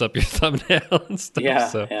mess up your thumbnail and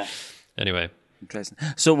stuff. Anyway. Interesting.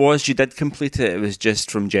 So you did complete it. It was just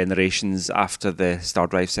from generations after the Star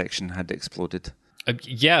Drive section had exploded.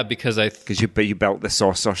 Yeah, because you built the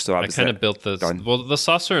saucer, so I kind of built the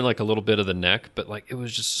saucer and like a little bit of the neck, but like it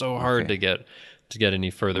was just so hard to get any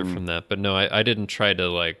further from that. But no, I didn't try to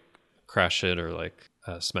like crash it or like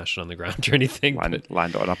smash it on the ground or anything. Land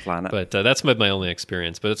it on a planet. But that's my only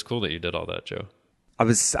experience. But it's cool that you did all that, Joe.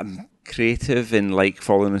 I'm creative in like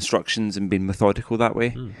following instructions and being methodical that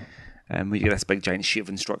way. We get this big giant sheet of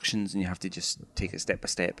instructions and you have to just take it step by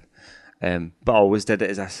step. But I always did it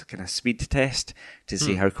as a kind of speed test to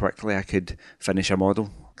see how quickly I could finish a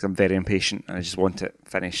model, because I'm very impatient and I just want it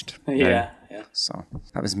finished. Yeah. So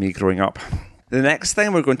that was me growing up. The next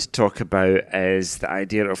thing we're going to talk about is the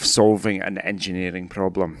idea of solving an engineering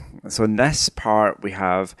problem. So in this part, we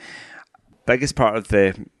have biggest part of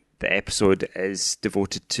the episode is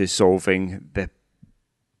devoted to solving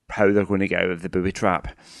how they're going to get out of the booby trap.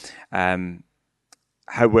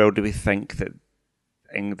 How well do we think that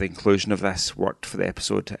the inclusion of this worked for the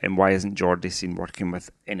episode, and why isn't Geordie seen working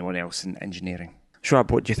with anyone else in engineering?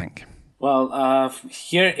 Schwab, what do you think? Well,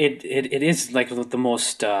 here it is like the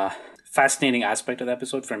most fascinating aspect of the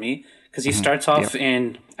episode for me, because he starts off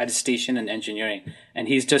at a station in engineering, and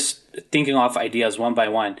he's just thinking off ideas one by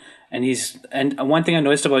one. And one thing I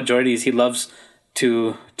noticed about Geordie is he loves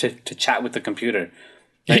to chat with the computer.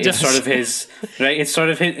 Right? It's sort of his, right? It's sort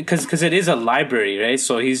of his, because it is a library, right?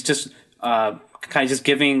 So he's just kind of just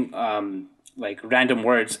giving like random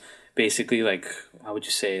words, basically, like, how would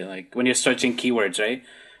you say, like when you're searching keywords, right?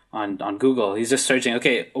 On Google, he's just searching,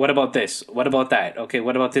 okay, what about this? What about that? Okay,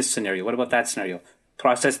 what about this scenario? What about that scenario?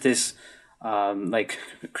 Process this, like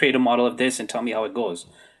create a model of this and tell me how it goes.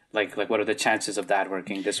 Like what are the chances of that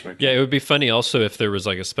working, this working? Yeah, it would be funny also if there was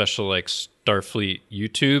like a special like Starfleet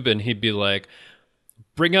YouTube and he'd be like,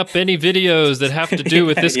 bring up any videos that have to do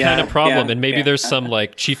with this kind of problem. And maybe there's some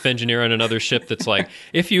like chief engineer on another ship that's like,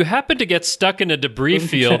 if you happen to get stuck in a debris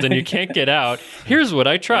field and you can't get out, here's what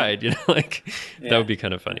I tried. You know, like that would be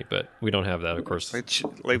kind of funny, but we don't have that, of course.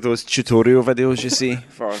 Like those tutorial videos you see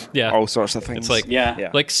for all sorts of things. It's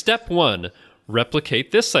like, like step 1,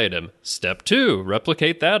 replicate this item. Step 2,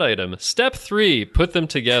 replicate that item. Step 3, put them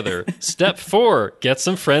together. Step 4, get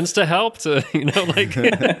some friends to help to, you know, like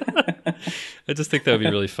I just think that would be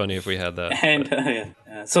really funny if we had that. And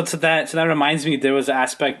so that reminds me, there was an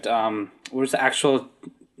aspect was the actual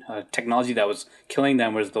technology that was killing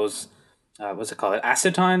them was those what's it called?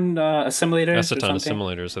 Aceton assimilators. Aceton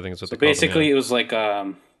assimilators, I think is what they call them. Basically, it was like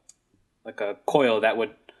a coil that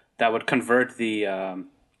would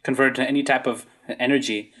convert any type of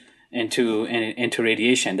energy into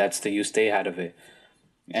radiation. That's the use they had of it,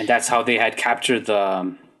 and that's how they had captured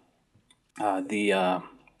the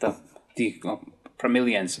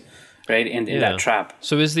Promilians, right, in that trap.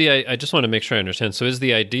 So I just want to make sure I understand. So is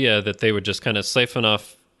the idea that they would just kind of siphon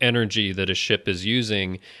off energy that a ship is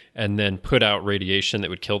using and then put out radiation that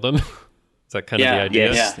would kill them? Is that kind of the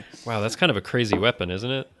idea? Yeah. Wow, that's kind of a crazy weapon,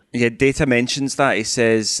 isn't it? Yeah, Data mentions that. He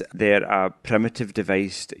says they're a primitive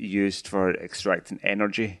device used for extracting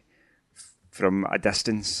energy from a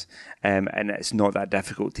distance, and it's not that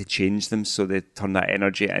difficult to change them, so they turn that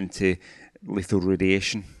energy into lethal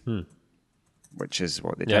radiation, which is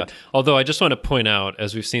what they did. Although I just want to point out,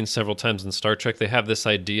 as we've seen several times in Star Trek, they have this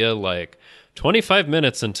idea like 25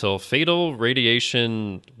 minutes until fatal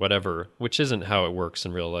radiation, whatever, which isn't how it works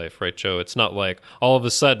in real life, right, Joe? It's not like all of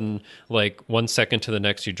a sudden, like 1 second to the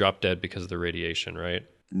next, you drop dead because of the radiation, right?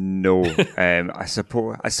 No, I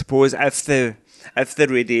suppose if the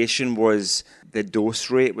radiation was, the dose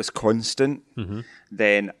rate was constant,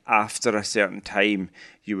 then after a certain time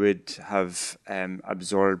you would have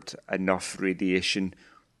absorbed enough radiation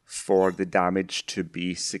for the damage to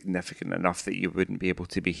be significant enough that you wouldn't be able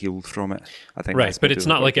to be healed from it. I think right, but it's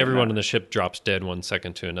not like everyone on the ship drops dead 1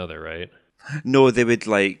 second to another, right? No, they would,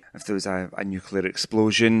 like, if there was a nuclear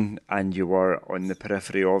explosion and you were on the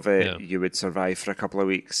periphery of it, you would survive for a couple of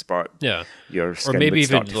weeks, but your skin would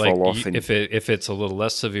start to fall off. If it's a little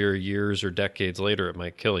less severe, years or decades later, it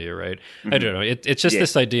might kill you, right? I don't know. It's just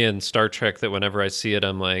this idea in Star Trek that whenever I see it,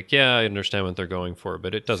 I'm like, yeah, I understand what they're going for,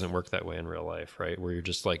 but it doesn't work that way in real life, right? Where you're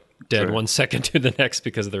just like dead 1 second to the next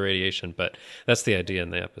because of the radiation, but that's the idea in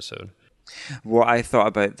the episode. What I thought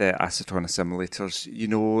about the aceton assimilators, you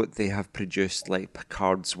know, they have produced like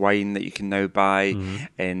Picard's wine that you can now buy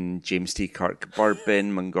in James T. Kirk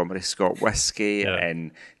bourbon, Montgomery Scott whiskey,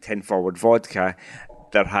 and 10 Forward vodka.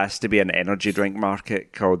 There has to be an energy drink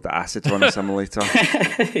market called the aceton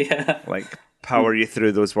assimilator. Like power you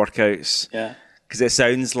through those workouts. Yeah. Because it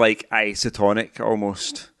sounds like isotonic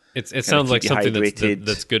almost. It sounds like something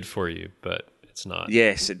that's good for you, but it's not.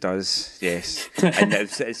 Yes, it does. Yes. And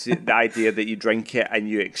it's the idea that you drink it and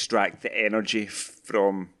you extract the energy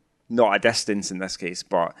from, not a distance in this case,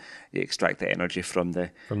 but you extract the energy from the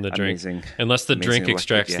drink. Unless the drink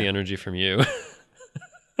extracts the energy from you.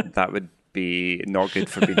 That would be not good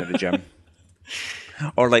for being at the gym.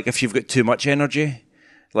 Or like if you've got too much energy,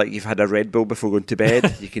 like you've had a Red Bull before going to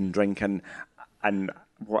bed, you can drink an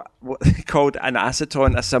what called an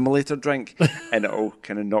aceton assimilator drink, and it'll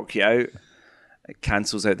kind of knock you out. It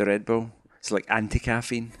cancels out the Red Bull. It's like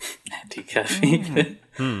anti-caffeine. Anti-caffeine.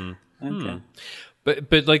 Okay.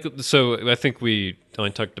 But like, so I think we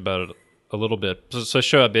only talked about it a little bit. So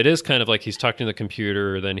show up. It is kind of like he's talking to the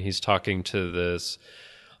computer, then he's talking to this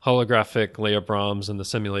holographic Leia Brahms and the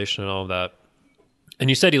simulation and all of that. And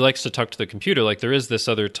you said he likes to talk to the computer. Like there is this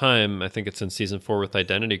other time, I think it's in season 4 with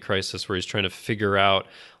Identity Crisis, where he's trying to figure out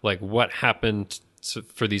like what happened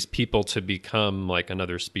for these people to become like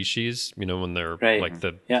another species, you know, when they're like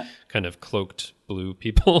the kind of cloaked blue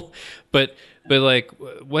people. But like,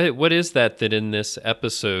 what is that in this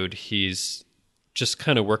episode he's just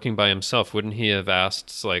kind of working by himself? Wouldn't he have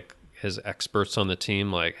asked like his experts on the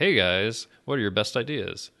team, like, hey guys, what are your best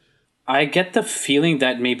ideas? I get the feeling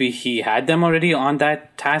that maybe he had them already on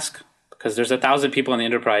that task, because there's 1,000 people in the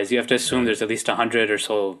Enterprise. You have to assume there's at least 100 or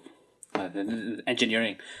so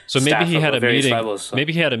engineering. So maybe he had a meeting. Levels, so.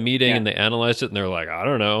 Maybe he had a meeting and they analyzed it and they're like, I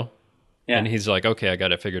don't know. Yeah. And he's like, okay, I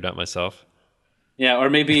got it figured out myself. Yeah, or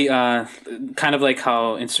maybe kind of like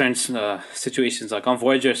how in certain situations, like on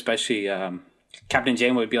Voyager especially, Captain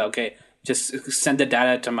Janeway would be like, okay, just send the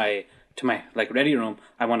data to my like ready room.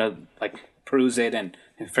 I want to like peruse it and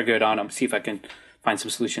figure it out and see if I can find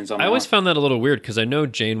some solutions on my I always own. found that a little weird because I know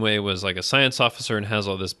Janeway was like a science officer and has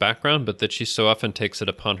all this background, but that she so often takes it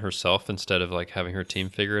upon herself instead of like having her team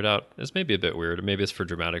figure it out is maybe a bit weird. Maybe it's for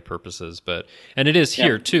dramatic purposes, and it is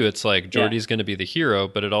here too. It's like Geordi's going to be the hero,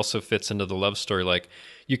 but it also fits into the love story. Like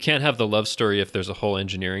you can't have the love story if there's a whole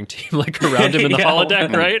engineering team like around him in the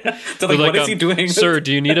holodeck, right? So like, what is he doing? Sir,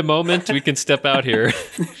 do you need a moment? We can step out here.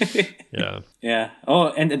 Yeah. Yeah. Oh,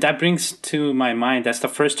 and that brings to my mind, that's the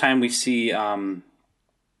first time we see,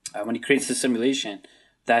 when he creates the simulation,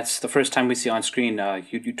 that's the first time we see on screen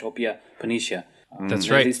Utopia Phoenicia. That's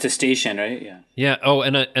right. It's the station, right? Yeah. Yeah. Oh,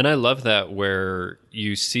 and I love that where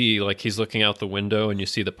you see like he's looking out the window and you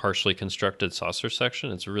see the partially constructed saucer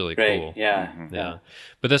section. It's really cool. Yeah. Yeah.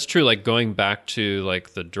 But that's true. Like going back to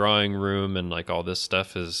like the drawing room and like all this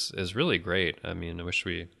stuff is really great. I mean, I wish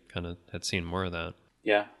we kind of had seen more of that.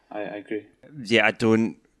 Yeah, I agree. Yeah, I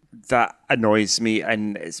don't. That annoys me,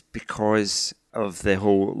 and it's because of the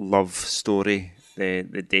whole love story,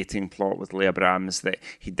 the dating plot with Leah Brahms, that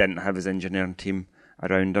he didn't have his engineering team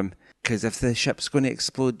around him. Because if the ship's going to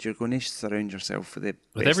explode, you're going to surround yourself with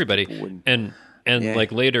everybody. And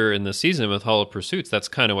like later in the season with Hollow Pursuits, that's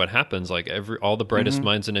kind of what happens. Like all the brightest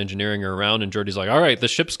minds in engineering are around, and Geordi's like, "All right, the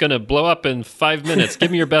ship's going to blow up in 5 minutes.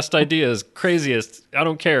 Give me your best ideas, craziest. I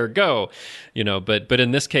don't care. Go." But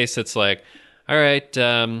in this case, it's like, all right,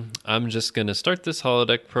 I'm just going to start this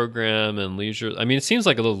holodeck program and leisure. I mean, it seems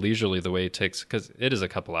like a little leisurely the way it takes, because it is a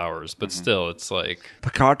couple hours, but still, it's like...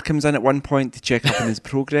 Picard comes in at one point to check up on his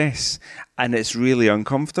progress, and it's really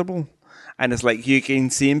uncomfortable. And it's like you can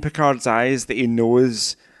see in Picard's eyes that he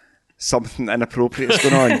knows something inappropriate is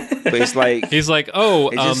going on. But it's like... He's like, oh,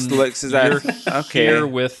 it just looks as you're if... Okay. here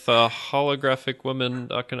with a holographic woman.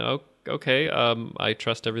 Okay, I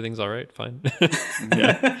trust everything's all right, fine.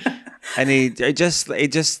 Yeah. And he just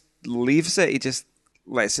leaves it. He just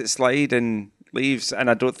lets it slide and leaves. And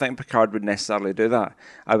I don't think Picard would necessarily do that.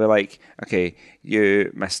 I'd be like, okay,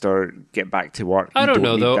 you, mister, get back to work. I don't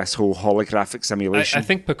know, need though. This whole holographic simulation. I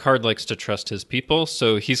think Picard likes to trust his people,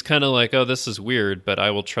 so he's kind of like, oh, this is weird, but I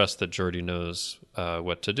will trust that Geordi knows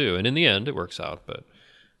what to do. And in the end, it works out.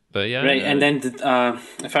 But yeah. Right, and then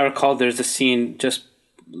if I recall, there's a scene just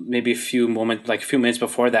maybe a few minutes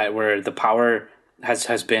before that where the power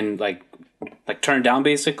has been like turned down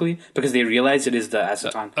basically because they realize it is the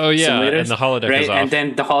Aceton simulators, and the holodeck is off. And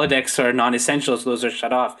then the holodecks are non-essential, so those are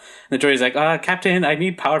shut off. And the droid's like, Captain, I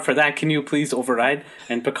need power for that. Can you please override?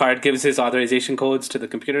 And Picard gives his authorization codes to the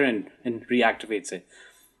computer and reactivates it.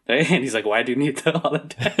 Right? And he's like, why do you need the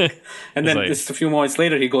holodeck? And then just a few moments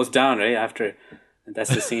later, he goes down, right? After, and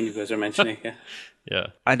that's the scene you guys are mentioning. Yeah. Yeah.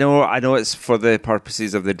 I know it's for the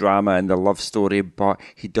purposes of the drama and the love story, but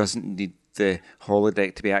he doesn't need the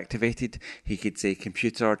holodeck to be activated. He could say,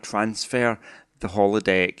 computer, transfer the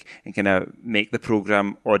holodeck and kind of make the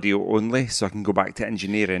program audio only so I can go back to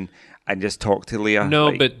engineering and just talk to Leah.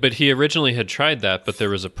 No, but he originally had tried that, but there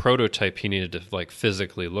was a prototype he needed to like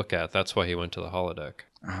physically look at. That's why he went to the holodeck.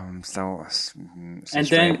 So and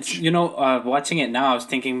strange. then, watching it now, I was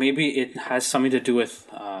thinking maybe it has something to do with,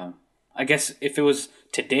 I guess if it was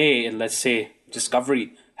today, and let's say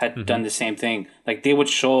Discovery had done the same thing, like they would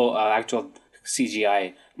show actual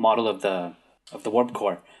CGI model of the warp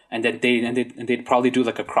core, and then they'd probably do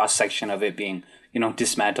like a cross section of it being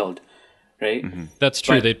dismantled, right? That's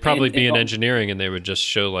true. But they'd probably be in engineering, and they would just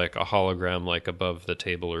show like a hologram like above the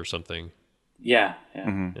table or something. Yeah.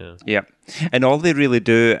 And all they really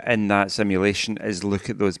do in that simulation is look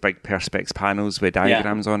at those big perspex panels with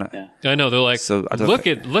diagrams on it. Yeah. I know, they're like, so look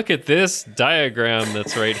at this diagram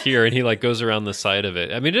that's right here, and he like goes around the side of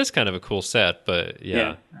it. I mean, it is kind of a cool set, but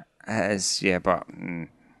yeah. It is, but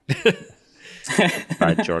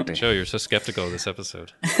bad Geordi. Joe, you're so skeptical of this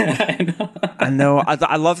episode. I know.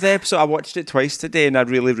 I love the episode. I watched it twice today, and I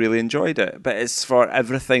really, really enjoyed it. But it's for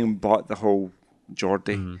everything but the whole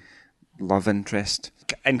Geordi love interest.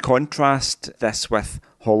 In contrast this with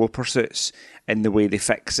Hollow Pursuits in the way they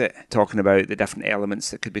fix it, talking about the different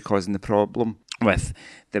elements that could be causing the problem.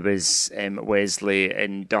 there was Wesley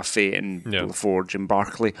and Duffy and Yeah. LaForge and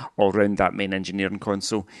Barclay all around that main engineering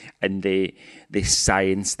console, and they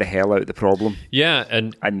science the hell out of the problem. Yeah,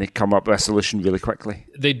 and they come up with a solution really quickly.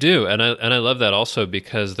 they do, and I love that also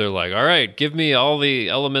because they're like, all right, give me all the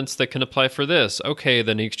elements that can apply for this. Okay,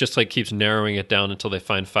 then he just like keeps narrowing it down until they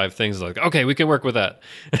find 5 things. Like, okay, we can work with that.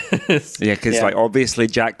 Yeah, because like obviously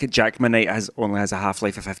Jackmanite only has a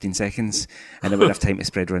half-life of 15 seconds, and it wouldn't have time to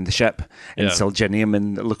spread around the ship. And Yeah. Selginium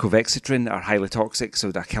and Leucovexitrin are highly toxic,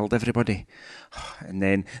 so that killed everybody. And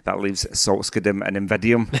then that leaves Saltskidum and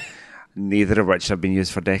Invidium, neither of which have been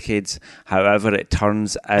used for decades. However, it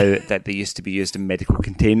turns out that they used to be used in medical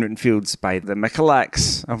containment fields by the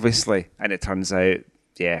Michalaks, obviously. And it turns out,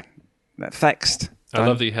 yeah, that fixed. I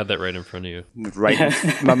love that you had that right in front of you. Right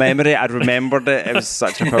in my memory, I remembered it. It was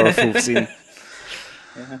such a powerful scene.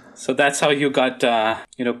 So that's how you got,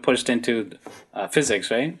 pushed into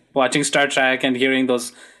physics, right? Watching Star Trek and hearing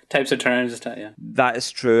those types of terms and stuff, yeah. That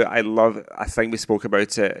is true. I think we spoke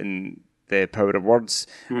about it in The Power of Words.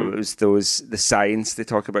 It was the science they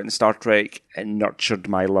talk about in Star Trek, and nurtured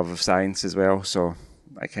my love of science as well. So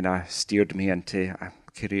it kind of steered me into a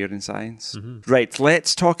career in science. Right,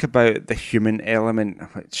 let's talk about the human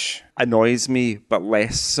element, which annoys me, but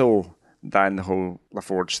less so than the whole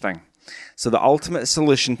LaForge thing. So the ultimate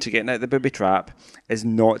solution to getting out of the booby trap is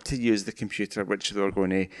not to use the computer, which they were going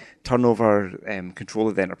to turn over control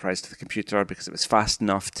of the Enterprise to the computer because it was fast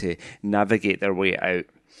enough to navigate their way out.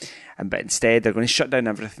 But instead, they're going to shut down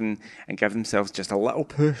everything and give themselves just a little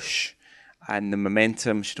push, and the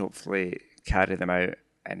momentum should hopefully carry them out.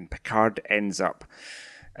 And Picard ends up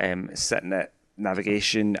sitting at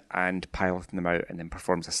navigation and piloting them out, and then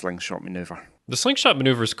performs a slingshot maneuver. The slingshot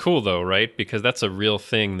maneuver is cool, though, right? Because that's a real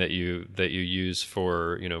thing that you use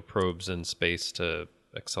for probes in space to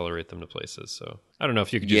accelerate them to places. So I don't know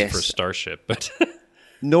if you could use it for a starship, but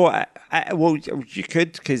No, well, you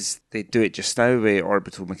could, because they do it just now with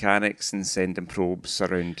orbital mechanics and sending probes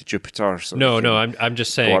around Jupiter. So I'm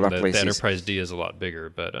just saying that places. the Enterprise D is a lot bigger,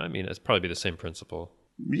 but I mean, it's probably the same principle.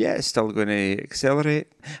 Yeah, it's still going to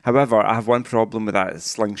accelerate. However, I have one problem with that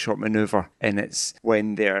slingshot maneuver, and it's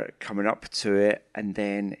when they're coming up to it, and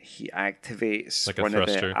then he activates Like a one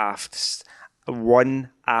thruster. of the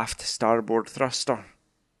aft starboard thruster.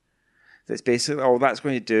 That's basically all that's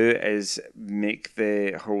going to do is make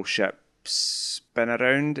the whole ship spin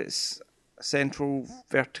around its central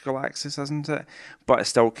vertical axis, isn't it? But it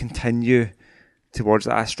still continue towards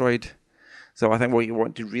the asteroid. So I think what you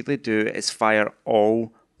want to really do is fire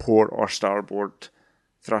all port or starboard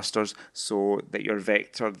thrusters so that your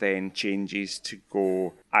vector then changes to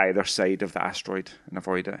go either side of the asteroid and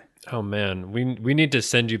avoid it. Oh man, we need to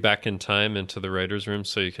send you back in time into the writer's room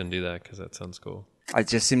so you can do that, because that sounds cool. I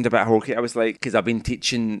just seemed a bit hokey. I was like, because I've been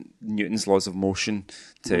teaching Newton's laws of motion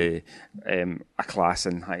to a class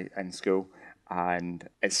in school, and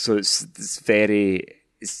it's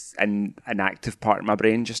an active part of my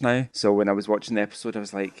brain just now. So when I was watching the episode, I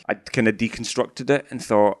was like, I kind of deconstructed it and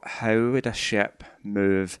thought, how would a ship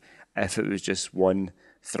move if it was just one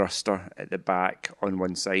thruster at the back on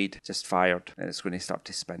one side, just fired, and it's going to start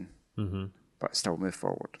to spin, but still move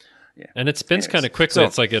forward. Yeah. And it spins kind of quickly. So,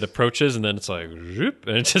 it's like it approaches and then it's like, whoop,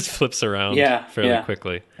 and it just flips around fairly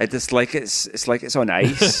quickly. It's like it's on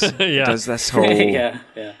ice. Yeah. It does this whole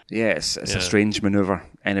it's a strange maneuver.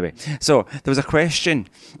 Anyway, so there was a question,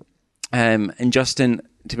 and Justin,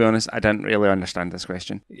 to be honest, I didn't really understand this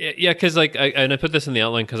question. Yeah, because I put this in the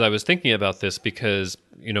outline because I was thinking about this because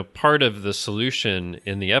part of the solution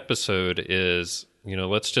in the episode is,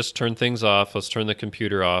 let's just turn things off. Let's turn the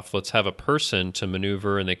computer off. Let's have a person to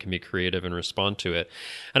maneuver and they can be creative and respond to it.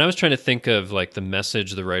 And I was trying to think of like the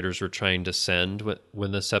message the writers were trying to send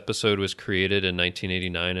when this episode was created in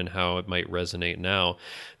 1989 and how it might resonate now.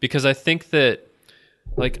 Because I think that,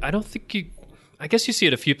 I guess you see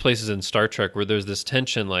it a few places in Star Trek where there's this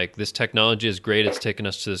tension, like this technology is great, it's taken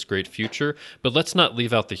us to this great future, but let's not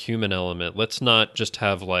leave out the human element. Let's not just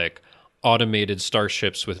have like automated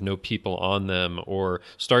starships with no people on them, or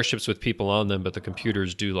starships with people on them, but the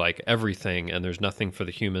computers do like everything and there's nothing for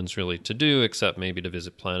the humans really to do except maybe to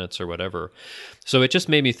visit planets or whatever. So it just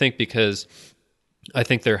made me think, because I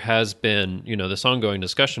think there has been, this ongoing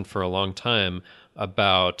discussion for a long time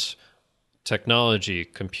about technology,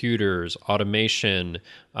 computers, automation,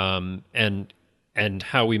 and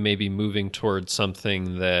how we may be moving towards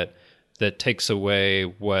something that takes away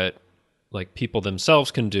what like people themselves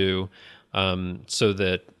can do, so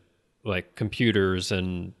that like computers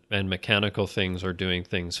and mechanical things are doing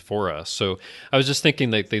things for us. So I was just thinking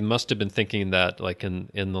like they must have been thinking that like in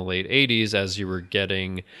the late 80s, as you were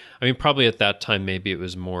getting, I mean, probably at that time, maybe it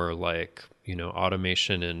was more like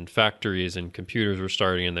automation in factories and computers were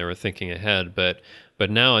starting and they were thinking ahead. But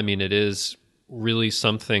now, I mean, it is really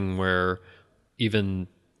something where even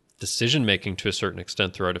decision making to a certain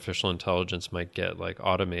extent through artificial intelligence might get like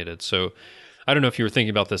automated. So I don't know if you were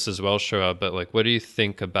thinking about this as well, Shoaib, but like, what do you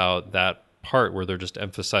think about that part where they're just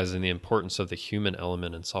emphasizing the importance of the human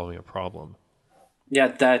element in solving a problem? Yeah,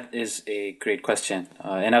 that is a great question.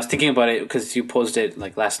 And I was thinking about it because you posed it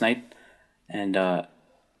like last night. And I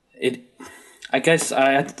guess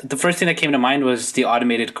the first thing that came to mind was the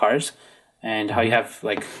automated cars and how you have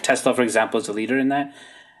like Tesla, for example, is a leader in that.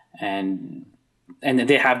 And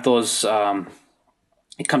they have those,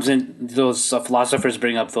 it comes in, those philosophers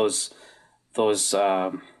bring up those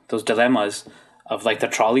dilemmas of like the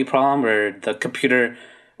trolley problem where the computer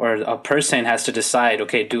or a person has to decide,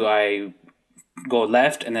 okay, do I go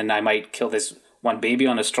left and then I might kill this one baby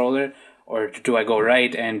on a stroller, or do I go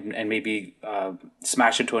right and maybe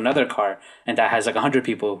smash into another car and that has like 100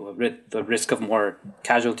 people, the risk of more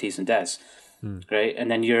casualties and deaths, right? And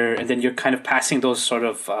then you're kind of passing those sort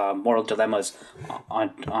of moral dilemmas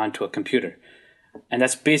onto a computer, and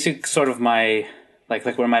that's basic sort of my like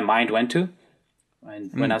where my mind went to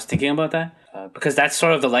when I was thinking about that, because that's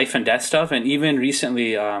sort of the life and death stuff. And even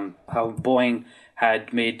recently, how Boeing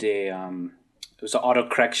had made it was an auto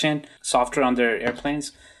correction software on their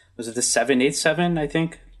airplanes. Was it the 787? I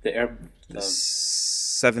think the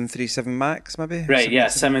 737 Max, maybe. Right. Yeah,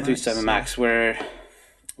 737 Max, where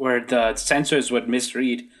the sensors would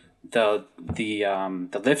misread the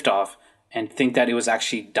liftoff and think that it was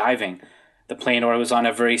actually diving the plane, or it was on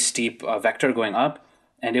a very steep vector going up,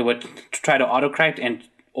 and it would try to autocorrect and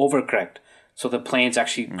overcorrect. So the planes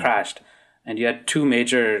actually crashed, and you had 2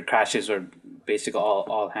 major crashes where basically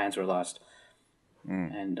all hands were lost.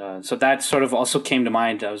 And so that sort of also came to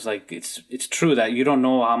mind. I was like, it's true that you don't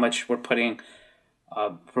know how much we're putting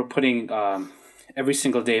every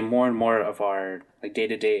single day. More and more of our like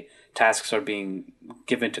day-to-day tasks are being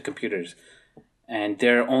given to computers, and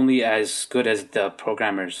they're only as good as the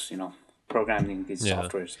programmers, programming these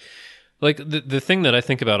softwares. Like the thing that I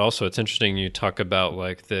think about also, it's interesting you talk about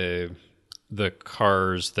like the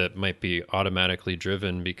cars that might be automatically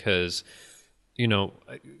driven, because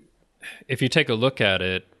if you take a look at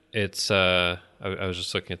it, it's I was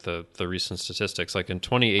just looking at the recent statistics. Like in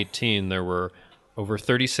 2018, there were over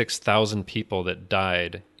 36,000 people that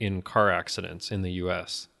died in car accidents in the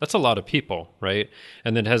U.S. That's a lot of people, right?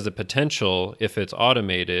 And then it has the potential, if it's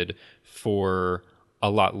automated, for a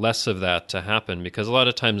lot less of that to happen, because a lot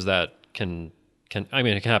of times that can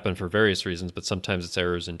it can happen for various reasons, but sometimes it's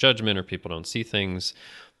errors in judgment or people don't see things.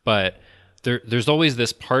 But there's always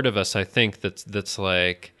this part of us, I think, that's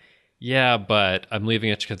like, yeah, but I'm leaving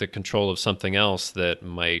it to the control of something else that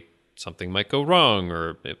something might go wrong,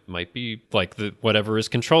 or it might be like whatever is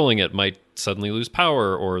controlling it might suddenly lose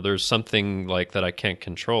power, or there's something like that I can't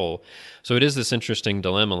control. So it is this interesting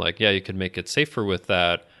dilemma. Like, yeah, you could make it safer with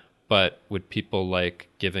that, but would people like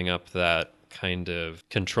giving up that kind of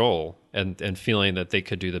control and feeling that they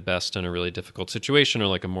could do the best in a really difficult situation, or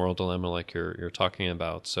like a moral dilemma like you're talking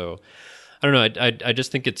about? So I don't know. I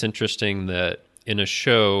just think it's interesting that in a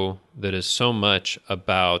show that is so much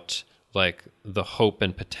about like the hope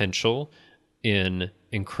and potential in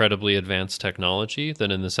incredibly advanced technology,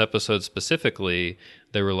 that in this episode specifically,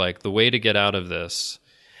 they were like, the way to get out of this.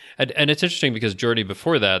 And it's interesting because Jordy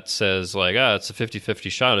before that says like, it's a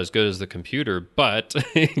 50-50 shot, as good as the computer, but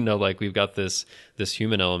like we've got this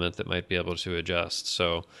human element that might be able to adjust.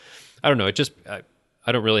 So I don't know.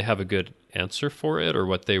 I don't really have a good answer for it or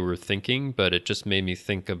what they were thinking, but it just made me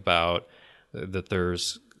think about that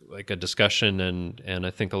there's like a discussion and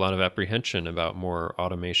I think a lot of apprehension about more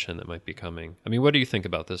automation that might be coming. I mean, what do you think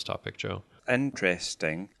about this topic, Joe?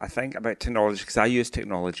 Interesting. I think about technology, because I use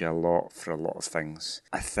technology a lot for a lot of things.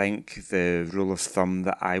 I think the rule of thumb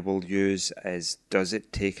that I will use is, does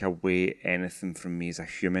it take away anything from me as a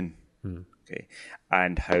human? Okay.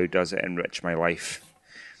 And how does it enrich my life?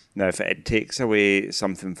 Now, if it takes away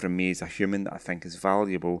something from me as a human that I think is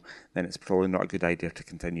valuable, then it's probably not a good idea to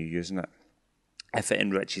continue using it. If it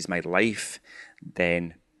enriches my life,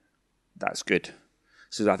 then that's good.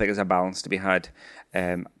 So I think there's a balance to be had.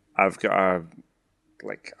 I've got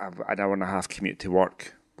an hour and a half commute to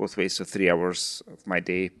work both ways, so 3 hours of my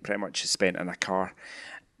day pretty much is spent in a car.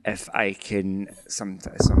 If I can, some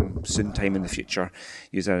soon time in the future,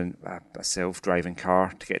 use a self-driving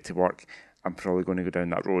car to get to work, I'm probably going to go down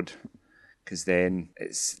that road, because then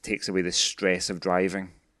it takes away the stress of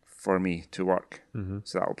driving for me to work.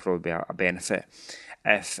 So that will probably be a benefit.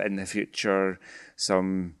 If in the future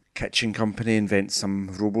some kitchen company invents some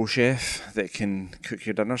robo chef that can cook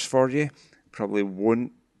your dinners for you, probably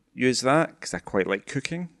won't use that because I quite like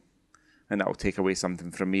cooking. And that'll take away something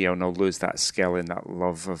from me, and I'll lose that skill and that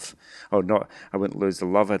love of... Oh, not... I wouldn't lose the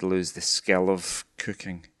love, I'd lose the skill of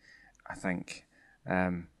cooking, I think.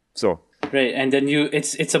 Right, and then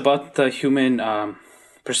it's about the human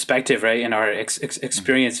perspective, right, and our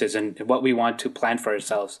experiences and what we want to plan for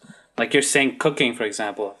ourselves. Like you're saying, cooking, for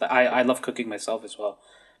example. I love cooking myself as well.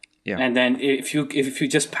 Yeah. And then if you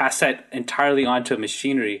just pass that entirely onto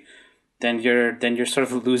machinery, then you're sort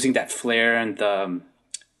of losing that flair and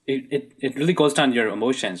it really goes down to your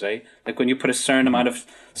emotions, right? Like when you put a certain amount of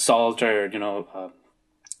salt or,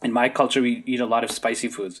 in my culture, we eat a lot of spicy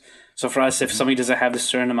foods. So for us, if somebody doesn't have the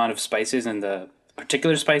certain amount of spices and the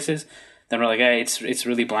particular spices, then we're like, hey, it's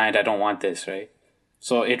really bland. I don't want this, right?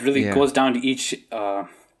 So it really goes down to each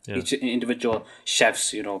individual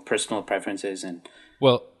chef's, personal preferences and...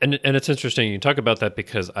 Well, and it's interesting you talk about that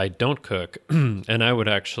because I don't cook, and I would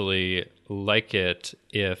actually like it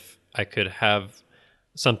if I could have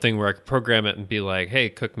something where I could program it and be like, hey,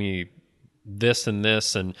 cook me this and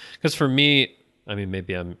this. And because for me, I mean,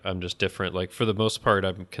 maybe I'm just different. Like for the most part,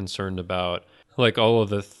 I'm concerned about like all of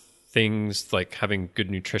the things like having good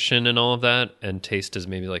nutrition and all of that, and taste is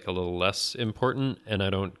maybe like a little less important, and I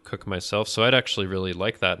don't cook myself. So I'd actually really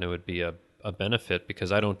like that, and it would be a benefit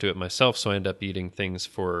because I don't do it myself. So I end up eating things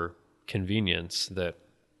for convenience that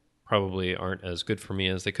probably aren't as good for me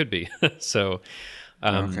as they could be. So,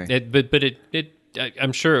 I'm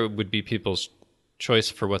sure it would be people's choice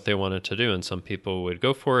for what they wanted to do, and some people would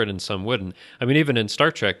go for it and some wouldn't. I mean, even in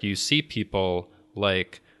Star Trek, you see people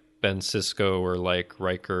like Ben Sisko or like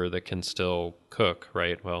Riker that can still cook,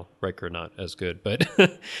 right? Well, Riker not as good, but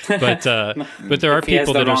but there are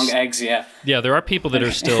people that are eggs, there are people that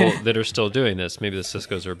are still doing this. Maybe the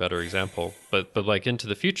Siskos are a better example, but like into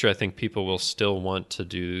the future, I think people will still want to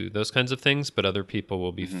do those kinds of things, but other people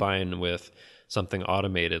will be fine with something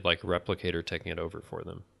automated like a replicator taking it over for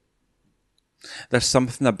them. There's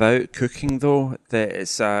something about cooking, though, that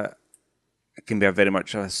it can be very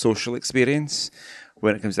much a social experience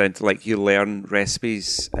when it comes down to, like, you learn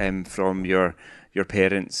recipes from your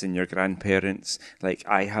parents and your grandparents. Like,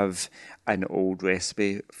 I have an old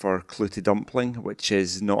recipe for clouty dumpling, which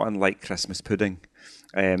is not unlike Christmas pudding.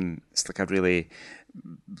 It's like a really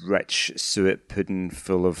rich suet pudding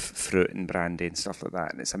full of fruit and brandy and stuff like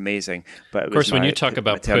that, and it's amazing. But of course, when you talk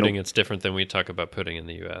about pudding, it's different than we talk about pudding in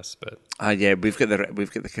the US. But we've got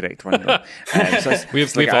the correct one.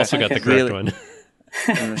 We've also got the correct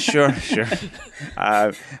one. Sure.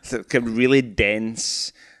 It's like a really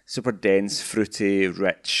dense, super dense, fruity,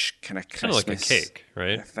 rich kind of Christmas, kind of like a cake,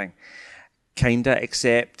 right? Thing, kinda,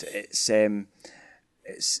 except it's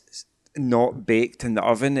not baked in the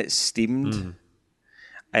oven; it's steamed.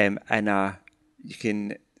 And you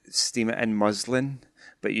can steam it in muslin,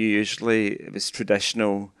 but it was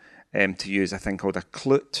traditional to use a thing called a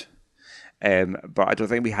clout. But I don't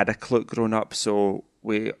think we had a clout growing up, so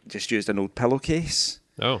we just used an old pillowcase.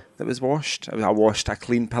 Oh, that was washed. I washed a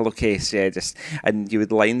clean pillowcase, and you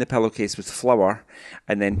would line the pillowcase with flour,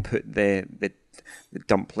 and then put the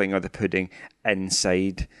dumpling or the pudding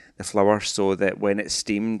inside the flour, so that when it's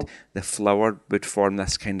steamed, the flour would form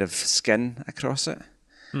this kind of skin across it.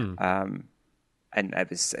 And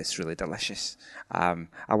it's really delicious. I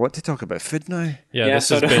want to talk about food now. This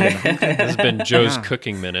has been Joe's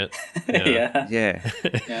cooking minute. Yeah.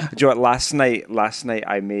 Joe, last night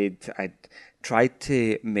I tried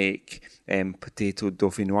to make potato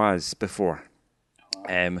dauphinoise before,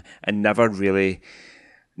 and never really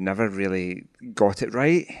got it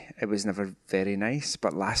right. It was never very nice.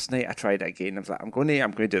 But last night I tried it again. I was like, I'm going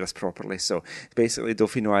to do this properly. So basically,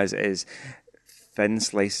 dauphinoise is thin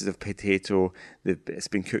slices of potato. It's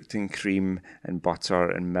been cooked in cream and butter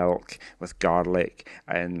and milk with garlic,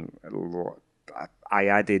 and you're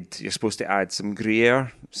supposed to add some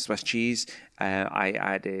Gruyere, Swiss cheese. I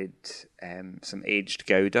added some aged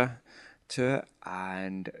Gouda to it,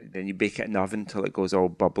 and then you bake it in the oven until it goes all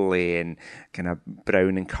bubbly and kind of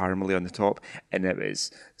brown and caramelly on the top. And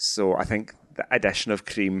I think the addition of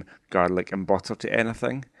cream, garlic and butter to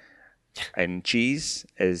anything and cheese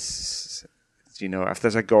is... if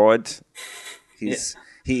there's a God, he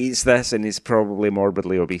eats this, and he's probably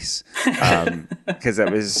morbidly obese, because it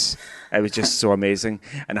was just so amazing.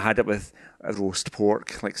 And I had it with a roast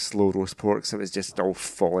pork, like slow roast pork, so it was just all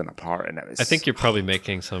falling apart. And it was... I think you're probably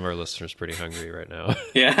making some of our listeners pretty hungry right now.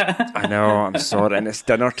 Yeah, I know. I'm sorry, and it's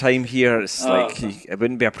dinner time here. It's like it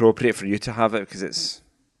wouldn't be appropriate for you to have it because it's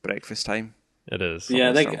breakfast time. It is.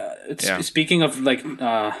 Yeah, speaking of like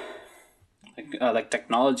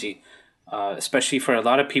technology. Especially for a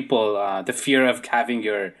lot of people, the fear of having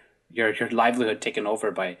your livelihood taken over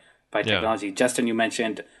by by technology. Justin, you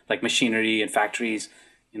mentioned like machinery and factories.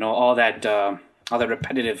 All that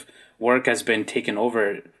repetitive work has been taken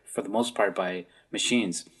over for the most part by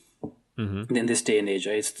machines in this day and age.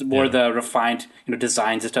 Right? It's more the refined,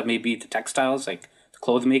 designs and stuff. Maybe the textiles, like the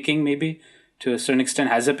clothes making, maybe to a certain extent,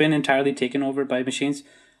 has it been entirely taken over by machines?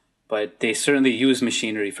 But they certainly use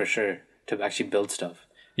machinery for sure to actually build stuff.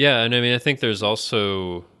 Yeah, and I mean, I think there's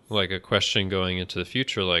also like a question going into the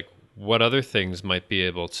future, like what other things might be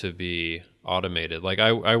able to be automated. Like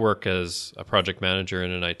I work as a project manager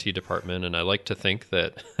in an IT department, and I like to think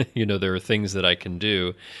that, there are things that I can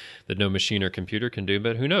do that no machine or computer can do,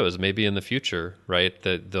 but who knows, maybe in the future, right,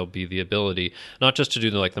 that there'll be the ability not just to do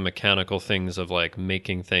the mechanical things of like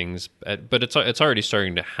making things, but it's already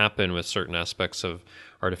starting to happen with certain aspects of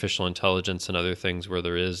artificial intelligence and other things where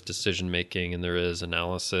there is decision making and there is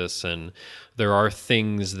analysis, and there are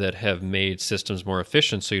things that have made systems more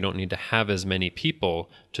efficient so you don't need to have as many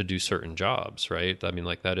people to do certain jobs, right? I mean,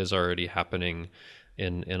 like that is already happening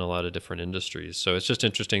in a lot of different industries. So it's just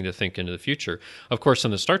interesting to think into the future. Of course, in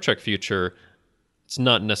the Star Trek future, it's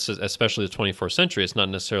not necessarily, especially the 24th century, it's not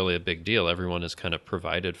necessarily a big deal. Everyone is kind of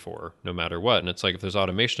provided for no matter what. And it's like, if there's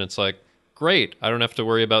automation, it's like, great, I don't have to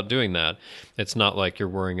worry about doing that. It's not like you're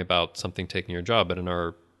worrying about something taking your job. But in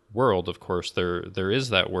our world, of course, there is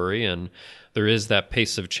that worry, and there is that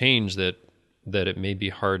pace of change that it may be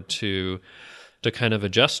hard to kind of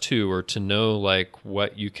adjust to, or to know like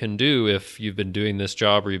what you can do if you've been doing this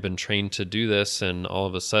job or you've been trained to do this, and all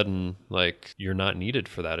of a sudden like you're not needed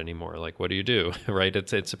for that anymore. Like, what do you do? Right?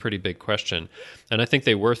 It's a pretty big question. And I think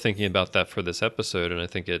they were thinking about that for this episode, and I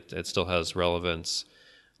think it still has relevance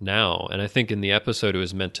now. And I think in the episode it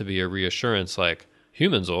was meant to be a reassurance, like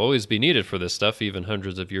humans will always be needed for this stuff even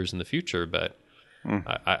hundreds of years in the future. But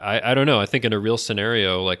I don't know. I think in a real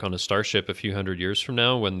scenario, like on a starship a few hundred years from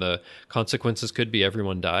now, when the consequences could be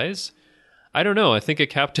everyone dies, I don't know. I think a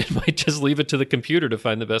captain might just leave it to the computer to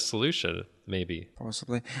find the best solution, maybe.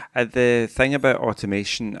 Possibly. The thing about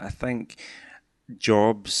automation, I think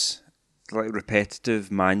jobs, like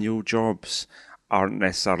repetitive manual jobs, aren't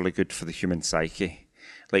necessarily good for the human psyche.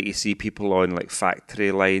 Like you see people on like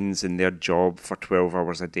factory lines, and their job for 12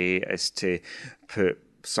 hours a day is to put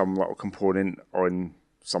some little component on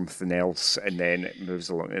something else, and then it moves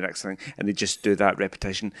along to the next thing, and they just do that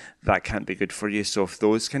repetition. That can't be good for you. So if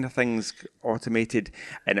those kind of things automated,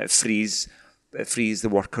 and it frees the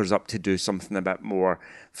workers up to do something a bit more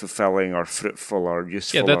fulfilling or fruitful or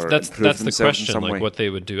useful. Yeah, that's the question, like what they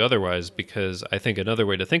would do otherwise, because I think another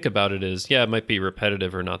way to think about it is, yeah, it might be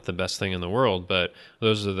repetitive or not the best thing in the world, but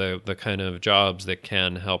those are the kind of jobs that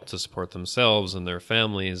can help to support themselves and their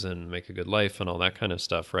families and make a good life and all that kind of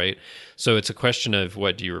stuff, right? So it's a question of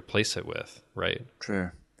what do you replace it with, right?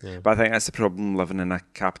 True. Yeah. But I think that's the problem living in a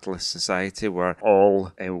capitalist society where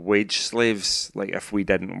all wage slaves, like if we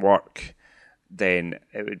didn't work, then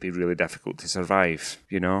it would be really difficult to survive,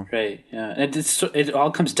 Right, yeah. It all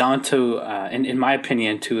comes down to, in my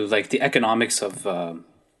opinion, to like the economics of a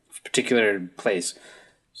particular place.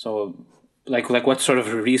 So like what sort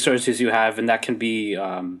of resources you have, and that can be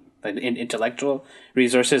like intellectual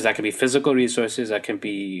resources, that can be physical resources, that can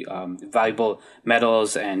be valuable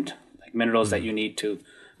metals and like minerals that you need to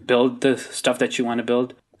build the stuff that you want to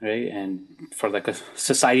build, right? And for like a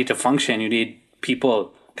society to function, you need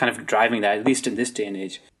people kind of driving that, at least in this day and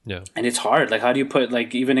age. Yeah. And it's hard. Like, how do you put,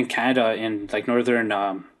 like, even in Canada, in like northern,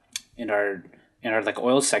 in our like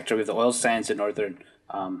oil sector, we have the oil sands in northern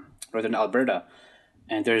Alberta,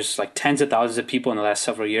 and there's like tens of thousands of people in the last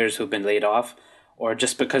several years who've been laid off, or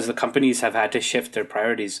just because the companies have had to shift their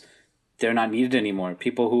priorities, they're not needed anymore.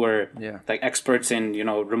 People who are like experts in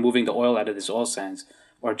removing the oil out of these oil sands,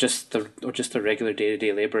 or just the regular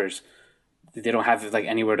day-to-day laborers. They don't have like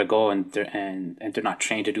anywhere to go, and they're not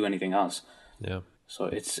trained to do anything else. Yeah. So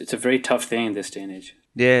it's a very tough thing in this day and age.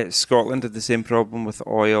 Yeah, Scotland had the same problem with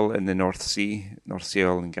oil in the North Sea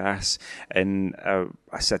oil and gas, in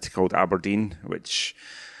a city called Aberdeen, which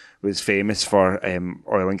was famous for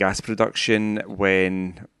oil and gas production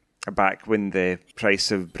back when the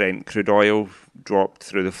price of Brent crude oil dropped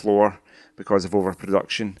through the floor because of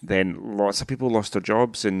overproduction. Then lots of people lost their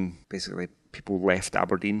jobs, and basically people left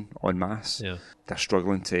Aberdeen en masse. Yeah. They're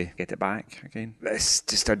struggling to get it back again. It's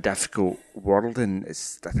just a difficult world, and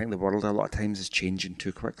I think the world a lot of times is changing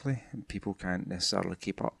too quickly, and people can't necessarily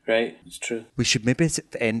keep up. Right, it's true. We should maybe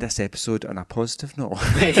end this episode on a positive note.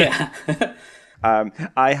 Yeah.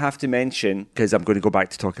 I have to mention, because I'm going to go back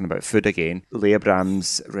to talking about food again, Leah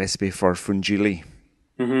Bram's recipe for fungili.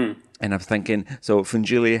 Mm-hmm. And I'm thinking, so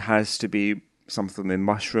fungili has to be something with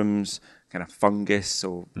mushrooms, kind of fungus,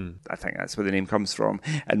 so I think that's where the name comes from.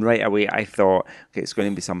 And right away I thought, okay, it's going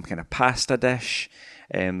to be some kind of pasta dish,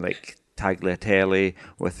 like tagliatelle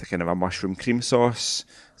with kind of a mushroom cream sauce,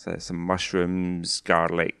 so some mushrooms,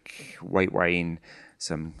 garlic, white wine,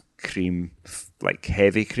 some cream, like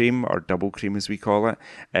heavy cream or double cream as we call it,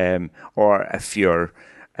 or if you're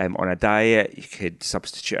on a diet, you could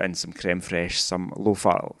substitute in some creme fraiche, some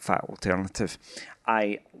low-fat alternative.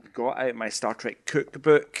 I got out my Star Trek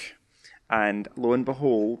cookbook, and lo and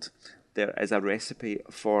behold, there is a recipe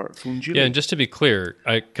for fungili. Yeah, and just to be clear,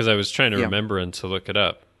 because I was trying to remember and to look it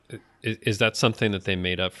up, is that something that they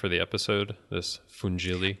made up for the episode, this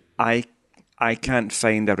fungili? I can't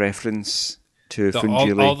find a reference to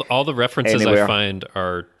fungili. All the references anywhere. I find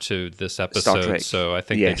are to this episode, so I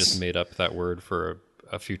think they just made up that word for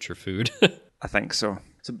a future food. I think so.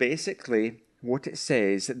 So basically, what it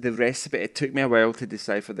says, the recipe, it took me a while to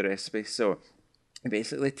decipher the recipe. So you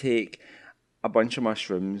basically take a bunch of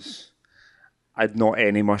mushrooms, and not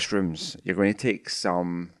any mushrooms. You're going to take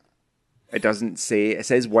some, it doesn't say, it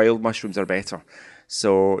says wild mushrooms are better.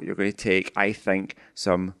 So you're going to take, I think,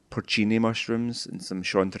 some porcini mushrooms and some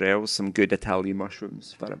chanterelles, some good Italian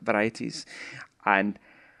mushrooms varieties. And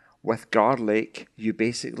with garlic, you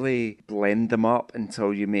basically blend them up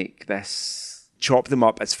until you make this, chop them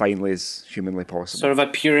up as finely as humanly possible. Sort of a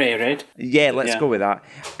puree, right? Yeah, let's go with that.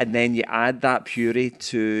 And then you add that puree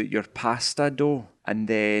to your pasta dough, and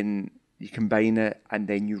then you combine it, and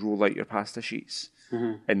then you roll out your pasta sheets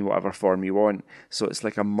in whatever form you want. So it's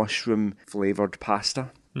like a mushroom-flavoured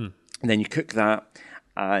pasta. And then you cook that,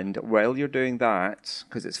 and while you're doing that,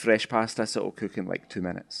 because it's fresh pasta, so it'll cook in like 2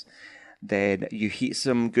 minutes, then you heat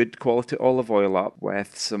some good quality olive oil up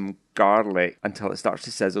with some garlic until it starts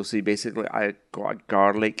to sizzle. So you basically, I got a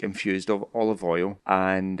garlic infused olive oil,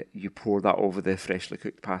 and you pour that over the freshly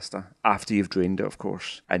cooked pasta after you've drained it, of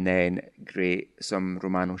course, and then grate some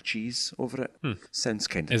Romano cheese over it. Sounds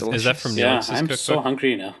kind of delicious. Is that from Yeah, Alex's I'm cookbook? so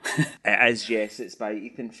hungry now. It is, yes. It's by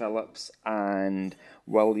Ethan Phillips and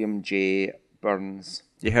William J. Burns.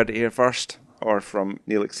 You heard it here first, or from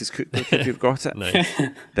Neelix's cookbook if you've got it. Nice.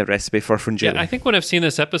 The recipe for fungili. Yeah, I think when I've seen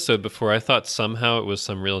this episode before, I thought somehow it was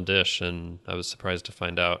some real dish, and I was surprised to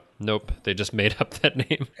find out. Nope, they just made up that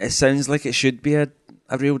name. It sounds like it should be a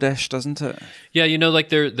real dish, doesn't it? Yeah, like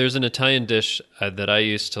there's an Italian dish that I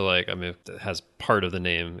used to like. I mean, it has part of the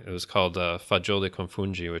name. It was called fagioli con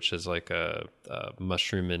fungi, which is like a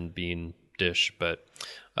mushroom and bean dish, but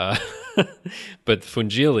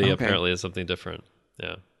fungili apparently is something different.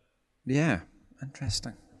 Yeah. Yeah,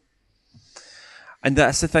 interesting. And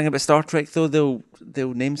that's the thing about Star Trek, though.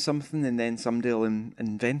 They'll name something and then somebody will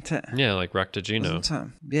invent it. Yeah, like Ractagino. Isn't it?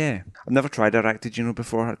 Yeah. I've never tried a Ractagino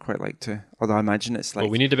before. I'd quite like to. Although I imagine it's like...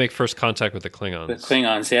 Well, we need to make first contact with the Klingons. The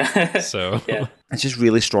Klingons, yeah. So... yeah. It's just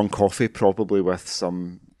really strong coffee, probably with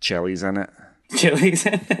some chilies in it. Chilies.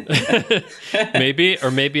 maybe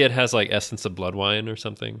it has like essence of blood wine or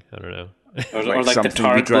something. I don't know. Or like the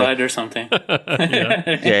tar blood or something.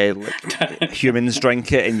 Yeah, like humans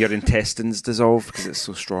drink it and your intestines dissolve because it's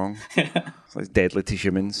so strong. It's like deadly to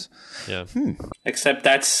humans. Yeah. Except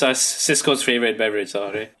that's Cisco's favorite beverage, though,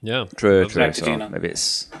 right? Yeah. True. Ractagino. So maybe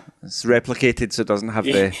it's replicated so it doesn't have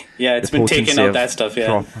the it's the been taken potency out of that stuff,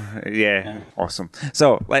 yeah. Yeah, awesome.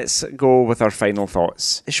 So let's go with our final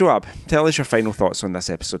thoughts. Shoaib, tell us your final thoughts on this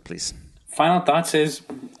episode, please. Final thoughts is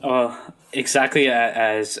exactly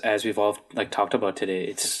as we've all talked about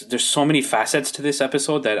today. There's so many facets to this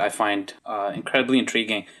episode that I find incredibly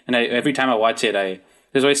intriguing, and every time I watch it,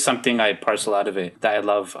 there's always something I parcel out of it that I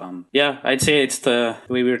love. I'd say it's the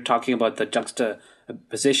way we were talking about the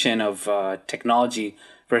juxtaposition of technology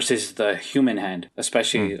versus the human hand,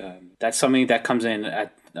 especially. That's something that comes in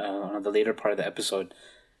at the later part of the episode.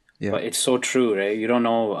 Yeah. But it's so true, right? You don't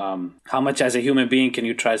know how much as a human being can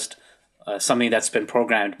you trust something that's been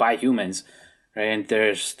programmed by humans, right? And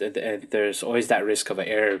there's always that risk of an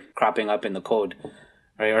error cropping up in the code,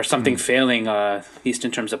 right? Or something failing, at least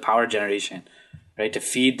in terms of power generation, right? To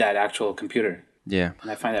feed that actual computer. Yeah.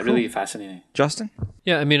 And I find that really fascinating. Justin?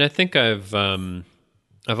 Yeah, I mean, I think I've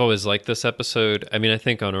always liked this episode. I mean, I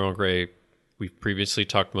think on Earl Grey, we've previously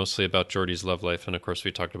talked mostly about Geordi's love life, and of course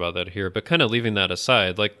we talked about that here, but kind of leaving that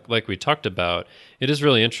aside, like we talked about, it is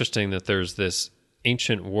really interesting that there's this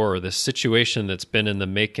ancient war, this situation that's been in the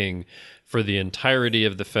making for the entirety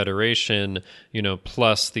of the Federation,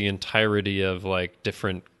 plus the entirety of like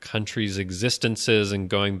different countries' existences and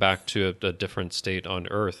going back to a different state on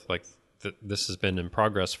Earth. Like this has been in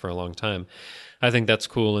progress for a long time. I think that's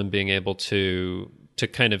cool, and being able to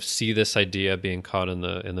kind of see this idea being caught in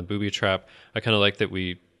the booby trap. I kind of like that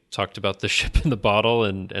we talked about the ship in the bottle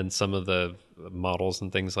and some of the models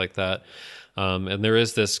and things like that. And there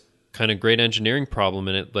is this kind of great engineering problem,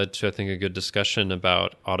 and it led to, I think, a good discussion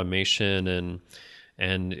about automation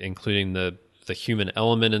and including the human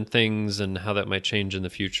element in things and how that might change in the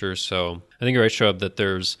future. So I think you're right, Shoaib, that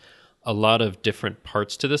there's a lot of different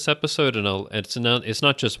parts to this episode, and it's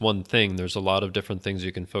not just one thing. There's a lot of different things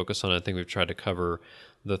you can focus on. I think we've tried to cover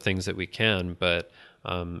the things that we can, but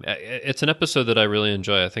it's an episode that I really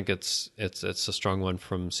enjoy. I think it's a strong one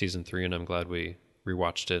from season 3, and I'm glad we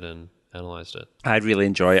rewatched it and analyzed it. I really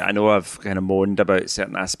enjoy it. I know I've kind of moaned about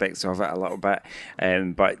certain aspects of it a little bit,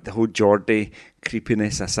 but the whole Geordie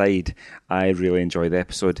creepiness aside, I really enjoy the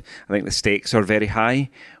episode. I think the stakes are very high,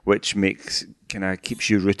 which keeps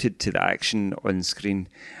you rooted to the action on screen.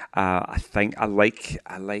 I think I like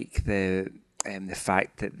the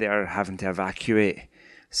fact that they're having to evacuate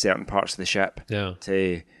certain parts of the ship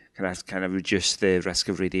to kind of reduce the risk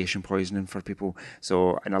of radiation poisoning for people.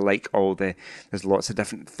 So, and I like there's lots of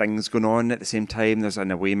different things going on at the same time. There's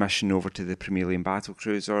an away mission over to the Primelian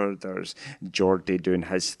battlecruiser. There's Geordie doing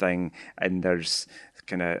his thing, and there's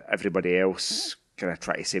kind of everybody else kind of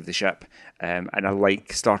trying to save the ship. And I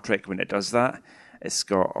like Star Trek when it does that. It's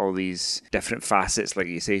got all these different facets, like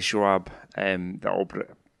you say, Shoaib, that all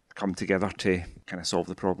come together to kind of solve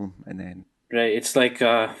the problem. And then right, it's like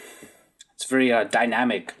it's very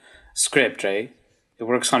dynamic script, right? It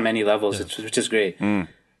works on many levels, which is great.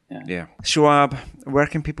 Yeah. Shoaib, where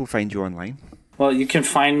can people find you online? Well, you can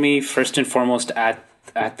find me first and foremost at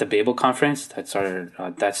the Babel Conference. That's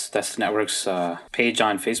that's the network's page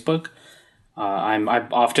on Facebook. I'm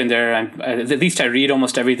often there. At least I read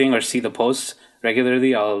almost everything or see the posts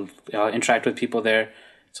regularly. I'll interact with people there.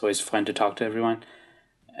 It's always fun to talk to everyone.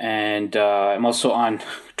 And I'm also on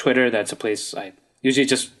Twitter. That's a place I usually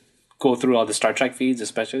just go through all the Star Trek feeds,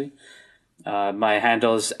 especially. My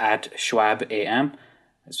handle is at ShoaibAM.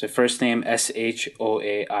 It's my first name, ShoaibAM.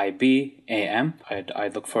 I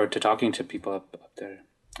look forward to talking to people up there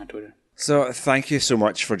on Twitter. So thank you so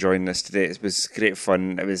much for joining us today. It was great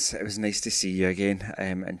fun. It was nice to see you again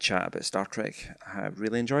and chat about Star Trek. I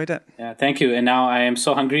really enjoyed it. Yeah, thank you. And now I am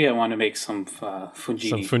so hungry. I want to make some fungini.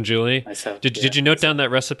 Some fungili? Myself. Did you note down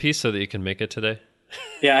that recipe so that you can make it today?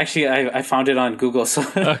 Yeah, actually, I found it on Google. So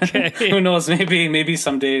okay. Who knows? Maybe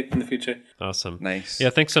someday in the future. Awesome. Nice.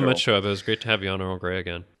 Yeah, thanks so much, Shoaib. It was great to have you on Earl Grey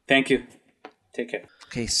again. Thank you. Take care.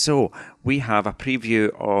 Okay, so we have a preview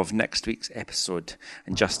of next week's episode.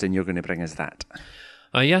 And Justin, you're going to bring us that.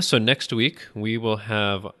 So next week we will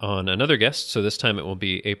have on another guest. So this time it will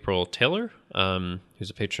be April Taylor, who's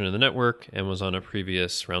a patron of the network and was on a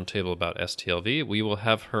previous roundtable about STLV. We will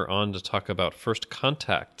have her on to talk about First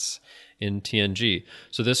Contacts in TNG.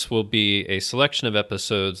 So this will be a selection of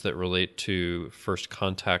episodes that relate to First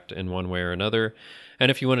Contact in one way or another.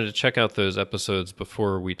 And if you wanted to check out those episodes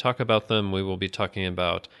before we talk about them, we will be talking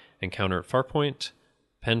about Encounter at Farpoint,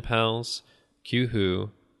 Pen Pals, Q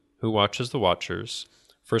Who Watches the Watchers,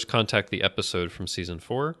 First Contact the episode from Season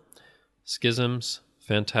 4, Schisms,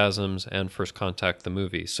 Phantasms, and First Contact the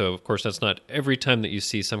movie. So, of course, that's not every time that you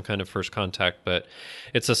see some kind of First Contact, but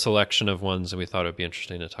it's a selection of ones, and we thought it would be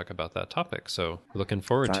interesting to talk about that topic. So, we're looking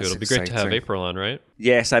forward to it. It'll be great to have April on, right?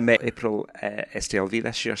 Yes, I met April at STLV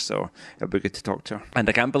this year, so it'll be good to talk to her. And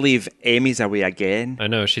I can't believe Amy's away again. I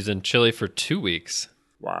know, she's in Chile for 2 weeks.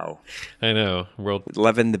 Wow. I know.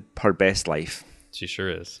 Living her best life. She sure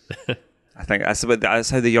is. I think that's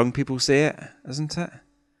how the young people say it, isn't it?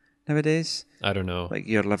 Nowadays? I don't know. Like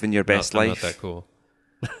you're living your best life. I'm not that cool.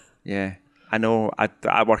 Yeah. I know.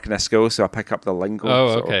 I work in a school, so I pick up the lingo. Oh,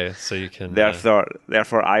 okay. So you can... Therefore,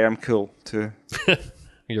 I am cool too.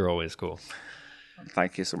 You're always cool.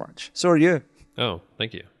 Thank you so much. So are you. Oh,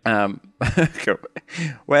 thank you. Cool.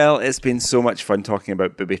 Well, it's been so much fun talking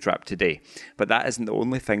about Booby Trap today, but that isn't the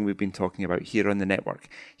only thing we've been talking about here on the network.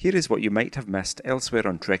 Here is what you might have missed elsewhere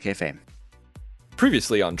on Trek FM.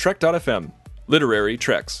 Previously on Trek.fm, Literary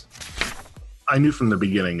Treks. I knew from the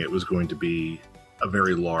beginning it was going to be a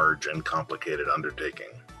very large and complicated undertaking.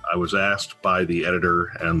 I was asked by the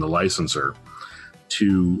editor and the licensor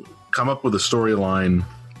to come up with a storyline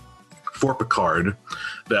for Picard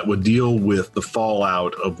that would deal with the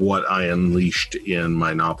fallout of what I unleashed in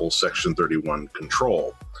my novel Section 31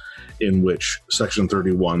 Control, in which Section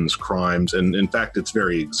 31's crimes, and in fact its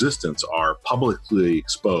very existence, are publicly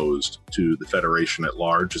exposed to the Federation at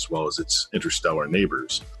large as well as its interstellar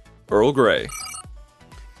neighbors. Earl Grey.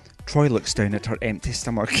 Troy looks down at her empty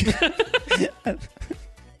stomach.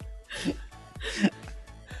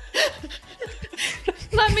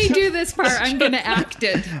 Let me do this part. I'm going to act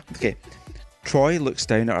it. Okay. Troy looks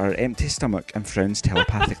down at her empty stomach and frowns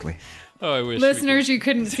telepathically. Oh, I wish. Listeners, you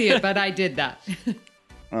couldn't see it, but I did that.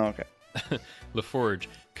 Oh, okay. LaForge,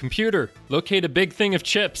 computer, locate a big thing of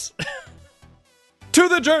chips. To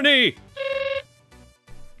the journey!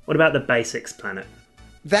 What about the Basics planet?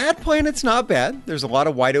 That planet's not bad. There's a lot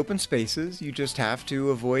of wide open spaces. You just have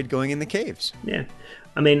to avoid going in the caves. Yeah.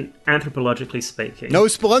 I mean, anthropologically speaking... No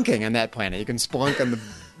spelunking on that planet. You can spelunk on the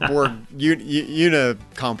Borg Una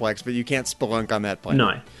complex, but you can't spelunk on that planet.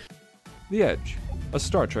 No. The Edge, a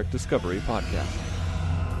Star Trek Discovery podcast.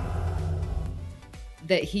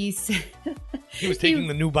 That he was taking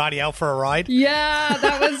the new body out for a ride. Yeah,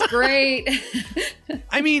 that was great.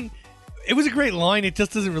 I mean, it was a great line. It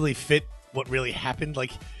just doesn't really fit what really happened.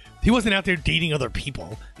 Like, he wasn't out there dating other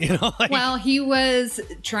people, you know? Like, well, he was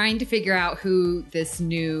trying to figure out who this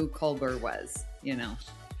new Culber was, you know?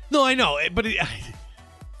 No, I know, but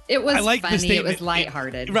it was like funny. It was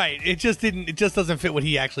lighthearted. Right. It just doesn't fit what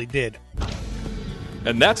he actually did.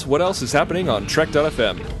 And that's what else is happening on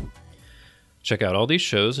Trek.fm. Check out all these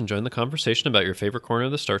shows and join the conversation about your favorite corner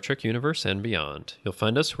of the Star Trek universe and beyond. You'll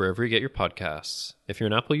find us wherever you get your podcasts. If you're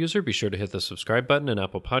an Apple user, be sure to hit the subscribe button in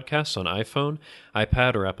Apple Podcasts on iPhone,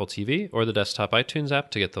 iPad, or Apple TV, or the desktop iTunes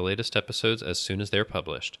app to get the latest episodes as soon as they're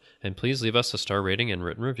published. And please leave us a star rating and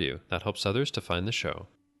written review. That helps others to find the show.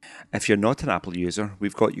 If you're not an Apple user,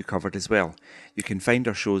 we've got you covered as well. You can find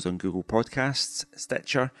our shows on Google Podcasts,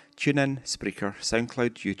 Stitcher, TuneIn, Spreaker,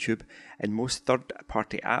 SoundCloud, YouTube, and most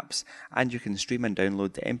third-party apps, and you can stream and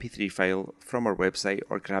download the MP3 file from our website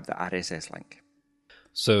or grab the RSS link.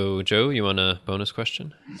 So, Joe, you want a bonus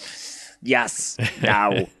question? Yes,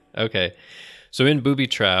 now. Okay. So in Booby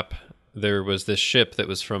Trap, there was this ship that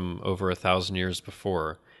was from over 1,000 years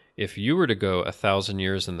before. If you were to go 1,000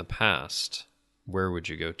 years in the past, where would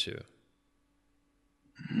you go to?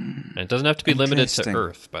 And it doesn't have to be limited to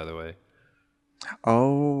Earth, by the way.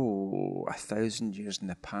 Oh, 1,000 years in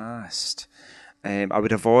the past. I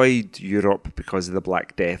would avoid Europe because of the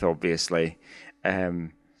Black Death, obviously. Where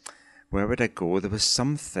would I go? There was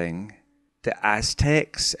something. The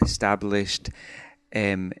Aztecs established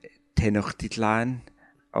Tenochtitlan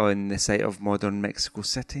on the site of modern Mexico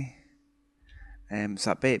City.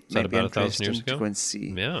 So that might be about 1,000 years interesting ago? to go and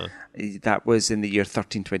see. Yeah. That was in the year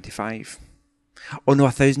 1325. Oh no,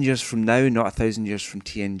 1,000 years from now, not 1,000 years from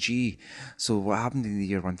TNG. So what happened in the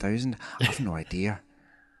year 1000? I have no idea.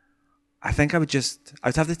 I think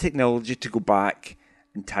I'd have the technology to go back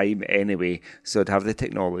in time anyway. So I'd have the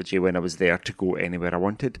technology when I was there to go anywhere I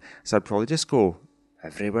wanted. So I'd probably just go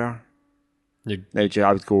everywhere. I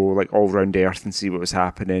would go like all around Earth and see what was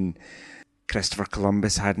happening. Christopher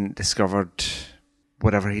Columbus hadn't discovered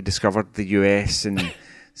whatever he discovered, the US, and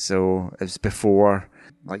so it was before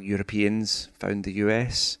like Europeans found the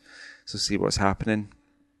US. So see what's happening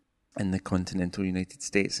in the continental United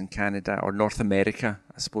States and Canada, or North America,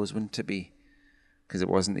 I suppose, wouldn't it be? Because it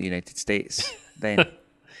wasn't the United States then.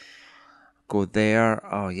 Go there.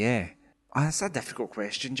 Oh yeah. Oh, that's a difficult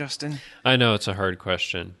question, Justin. I know it's a hard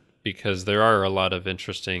question because there are a lot of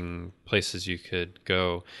interesting places you could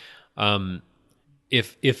go.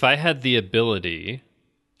 If I had the ability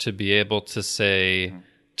to be able to say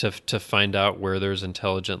to find out where there's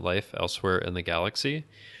intelligent life elsewhere in the galaxy,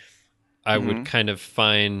 I would kind of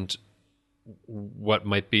find what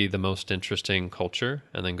might be the most interesting culture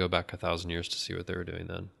and then go back 1,000 years to see what they were doing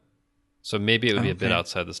then. So maybe it would be a bit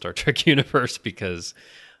outside the Star Trek universe because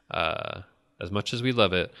as much as we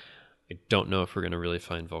love it, I don't know if we're going to really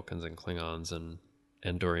find Vulcans and Klingons and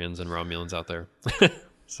Andorians and Romulans out there.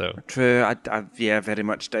 So true. I very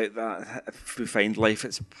much doubt that. If we find life,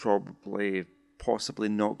 it's possibly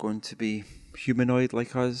not going to be humanoid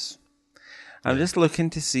like us. I'm just looking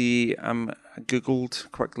to see. I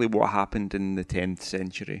googled quickly what happened in the 10th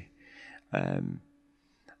century.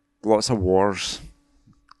 Lots of wars.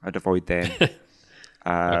 I'd avoid them.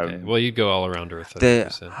 Okay. Well, you'd go all around Earth.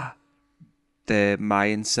 The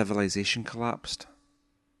Mayan civilization collapsed.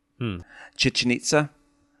 Chichen Itza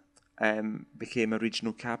became a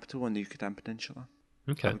regional capital on the Yucatan Peninsula.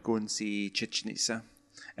 Okay. I would go and see Chichen Itza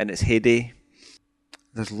in its heyday.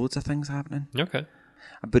 There's loads of things happening. Okay.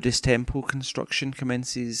 A Buddhist temple construction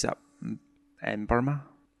commences up in Burma.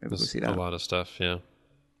 Maybe we'll see that. A lot of stuff, yeah.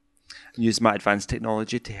 Use my advanced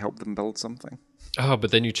technology to help them build something. Oh,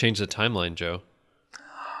 but then you change the timeline, Joe.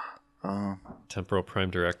 Oh. Temporal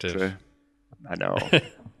Prime Directive. True. I know.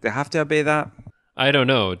 They have to obey that. I don't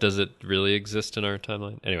know. Does it really exist in our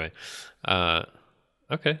timeline? Anyway,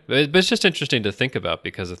 okay. But it's just interesting to think about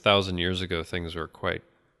because 1,000 years ago, things were quite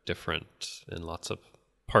different in lots of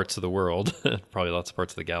parts of the world, probably lots of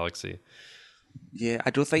parts of the galaxy. Yeah,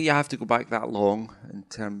 I don't think you have to go back that long in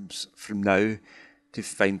terms from now to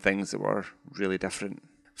find things that were really different.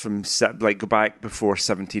 From like go back before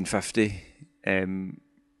 1750,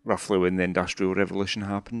 roughly when the Industrial Revolution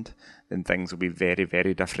happened, then things will be very,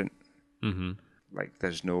 very different. Mm-hmm. Like,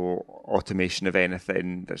 there's no automation of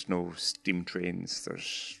anything. There's no steam trains.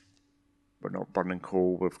 We're not burning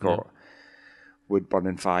coal. We've got wood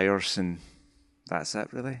burning fires, and that's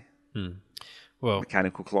it, really. Well,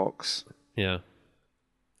 mechanical clocks. Yeah.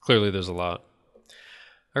 Clearly, there's a lot.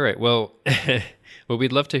 All right. Well,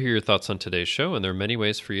 we'd love to hear your thoughts on today's show, and there are many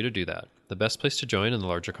ways for you to do that. The best place to join in the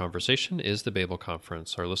larger conversation is the Babel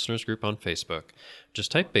Conference, our listeners group on Facebook. Just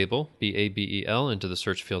type Babel, B-A-B-E-L, into the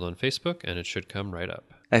search field on Facebook, and it should come right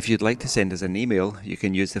up. If you'd like to send us an email, you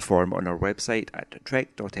can use the form on our website at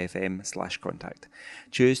trek.fm/contact.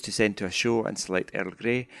 Choose to send to a show and select Earl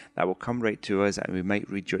Grey. That will come right to us, and we might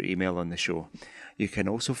read your email on the show. You can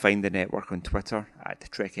also find the network on Twitter at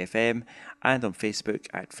TrekFM and on Facebook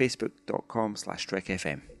at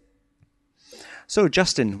facebook.com/TrekFM. So,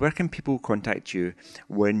 Justin, where can people contact you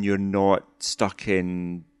when you're not stuck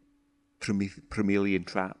in Promelian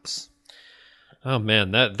traps? Oh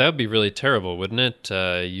man, that would be really terrible, wouldn't it?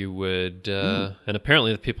 You would, and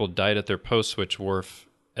apparently the people died at their posts, which Worf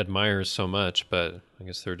admires so much, but I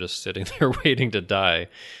guess they're just sitting there waiting to die.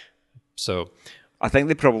 So, I think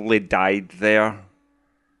they probably died there.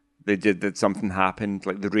 They did something happened,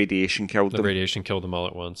 like the radiation killed them. The radiation killed them all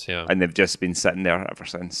at once, yeah. And they've just been sitting there ever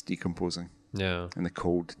since, decomposing. Yeah. In the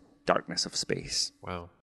cold darkness of space. Wow.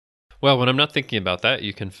 Well, when I'm not thinking about that,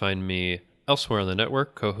 you can find me elsewhere on the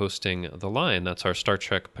network, co-hosting The Line. That's our Star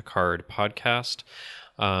Trek Picard podcast.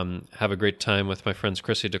 Have a great time with my friends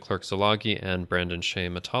Chrissy DeClercq-Zalagi and Brandon Shea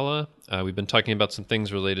Matala. We've been talking about some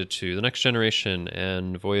things related to The Next Generation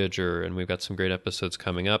and Voyager, and we've got some great episodes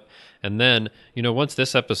coming up. And then, once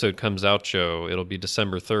this episode comes out, Joe, it'll be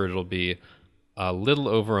December 3rd. It'll be a little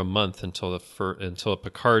over a month until a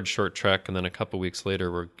Picard short trek, and then a couple weeks later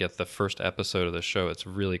we'll get the first episode of the show. It's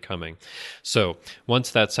really coming. So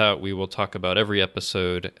once that's out, we will talk about every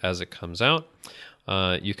episode as it comes out.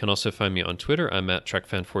 You can also find me on Twitter. I'm at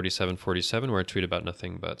TrekFan4747, where I tweet about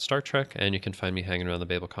nothing but Star Trek, and you can find me hanging around the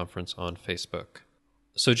Babel Conference on Facebook.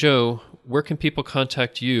 So, Joe, where can people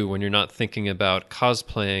contact you when you're not thinking about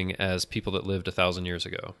cosplaying as people that lived 1,000 years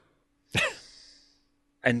ago?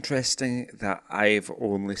 Interesting that I've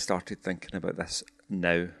only started thinking about this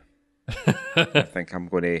now. I think I'm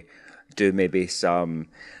going to do maybe some,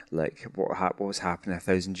 like, what was happening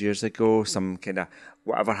 1,000 years ago, some kind of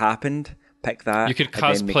whatever happened. Pick that. You could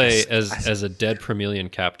cosplay as a dead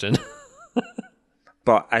Promelian captain.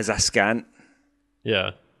 But as a scant.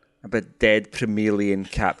 Yeah. A dead Promelian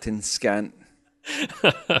captain scant.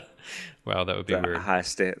 Wow, that would be weird.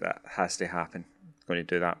 That has to happen. I'm going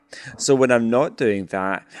to do that. So when I'm not doing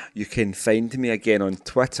that, you can find me again on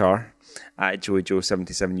Twitter at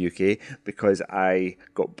JoeyJoe77UK, because I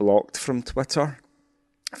got blocked from Twitter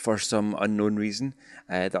for some unknown reason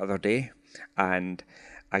the other day, and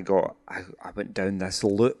I went down this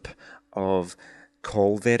loop of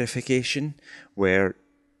call verification where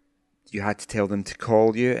you had to tell them to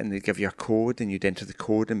call you, and they'd give you a code, and you'd enter the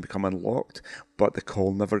code and become unlocked, but the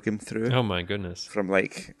call never came through. Oh my goodness! From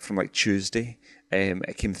Tuesday,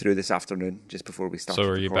 it came through this afternoon just before we started. So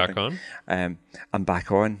are you back on? I'm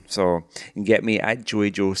back on. So you can get me at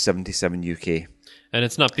JoeyJoe77UK. And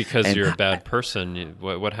it's not because you're a bad person.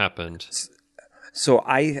 What happened? So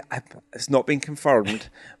it's not been confirmed,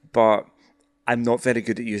 but I'm not very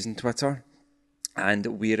good at using Twitter,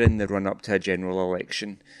 and we're in the run up to a general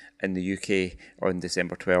election in the UK on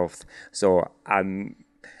December 12th. So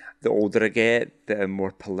the older I get, the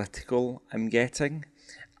more political I'm getting.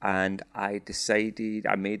 And I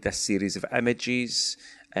made this series of images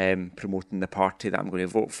promoting the party that I'm going to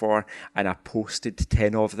vote for, and I posted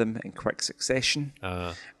 10 of them in quick succession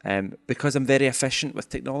because I'm very efficient with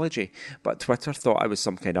technology. But Twitter thought I was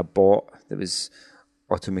some kind of bot that was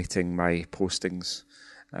automating my postings.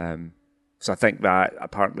 So I think that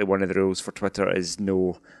apparently one of the rules for Twitter is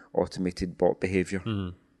no automated bot behavior.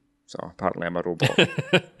 So apparently I'm a robot.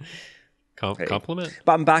 Compliment.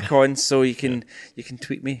 But I'm back on, so you can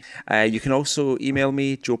tweet me. You can also email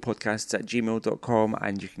me, joepodcasts@gmail.com,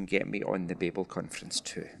 and you can get me on the Babel Conference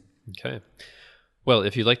too. Okay. Well,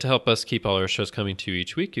 if you'd like to help us keep all our shows coming to you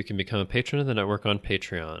each week, you can become a patron of the network on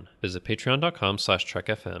Patreon. Visit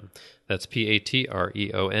patreon.com/TrekFM. That's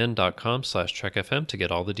patreon.com/TrekFM to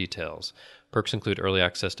get all the details. Perks include early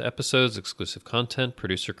access to episodes, exclusive content,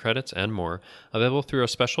 producer credits, and more, available through our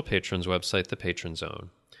special patrons website, The Patron Zone.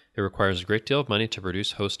 It requires a great deal of money to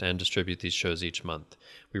produce, host, and distribute these shows each month.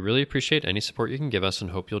 We really appreciate any support you can give us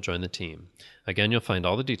and hope you'll join the team. Again, you'll find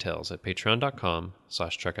all the details at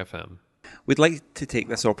patreon.com/TrekFM. We'd like to take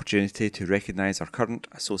this opportunity to recognise our current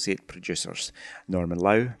associate producers, Norman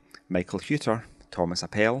Lau, Michael Huter, Thomas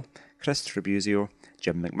Appel, Chris Tribuzio,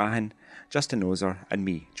 Jim McMahon, Justin Ozer, and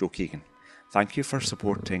me, Joe Keegan. Thank you for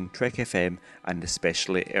supporting Trek FM and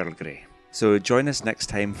especially Earl Grey. So join us next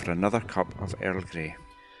time for another cup of Earl Grey.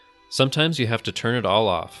 Sometimes you have to turn it all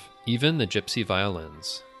off, even the Gypsy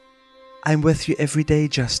violins. I'm with you every day,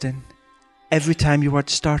 Justin. Every time you watch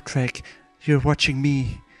Star Trek, you're watching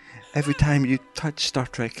me. Every time you touch Star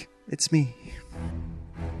Trek, it's me.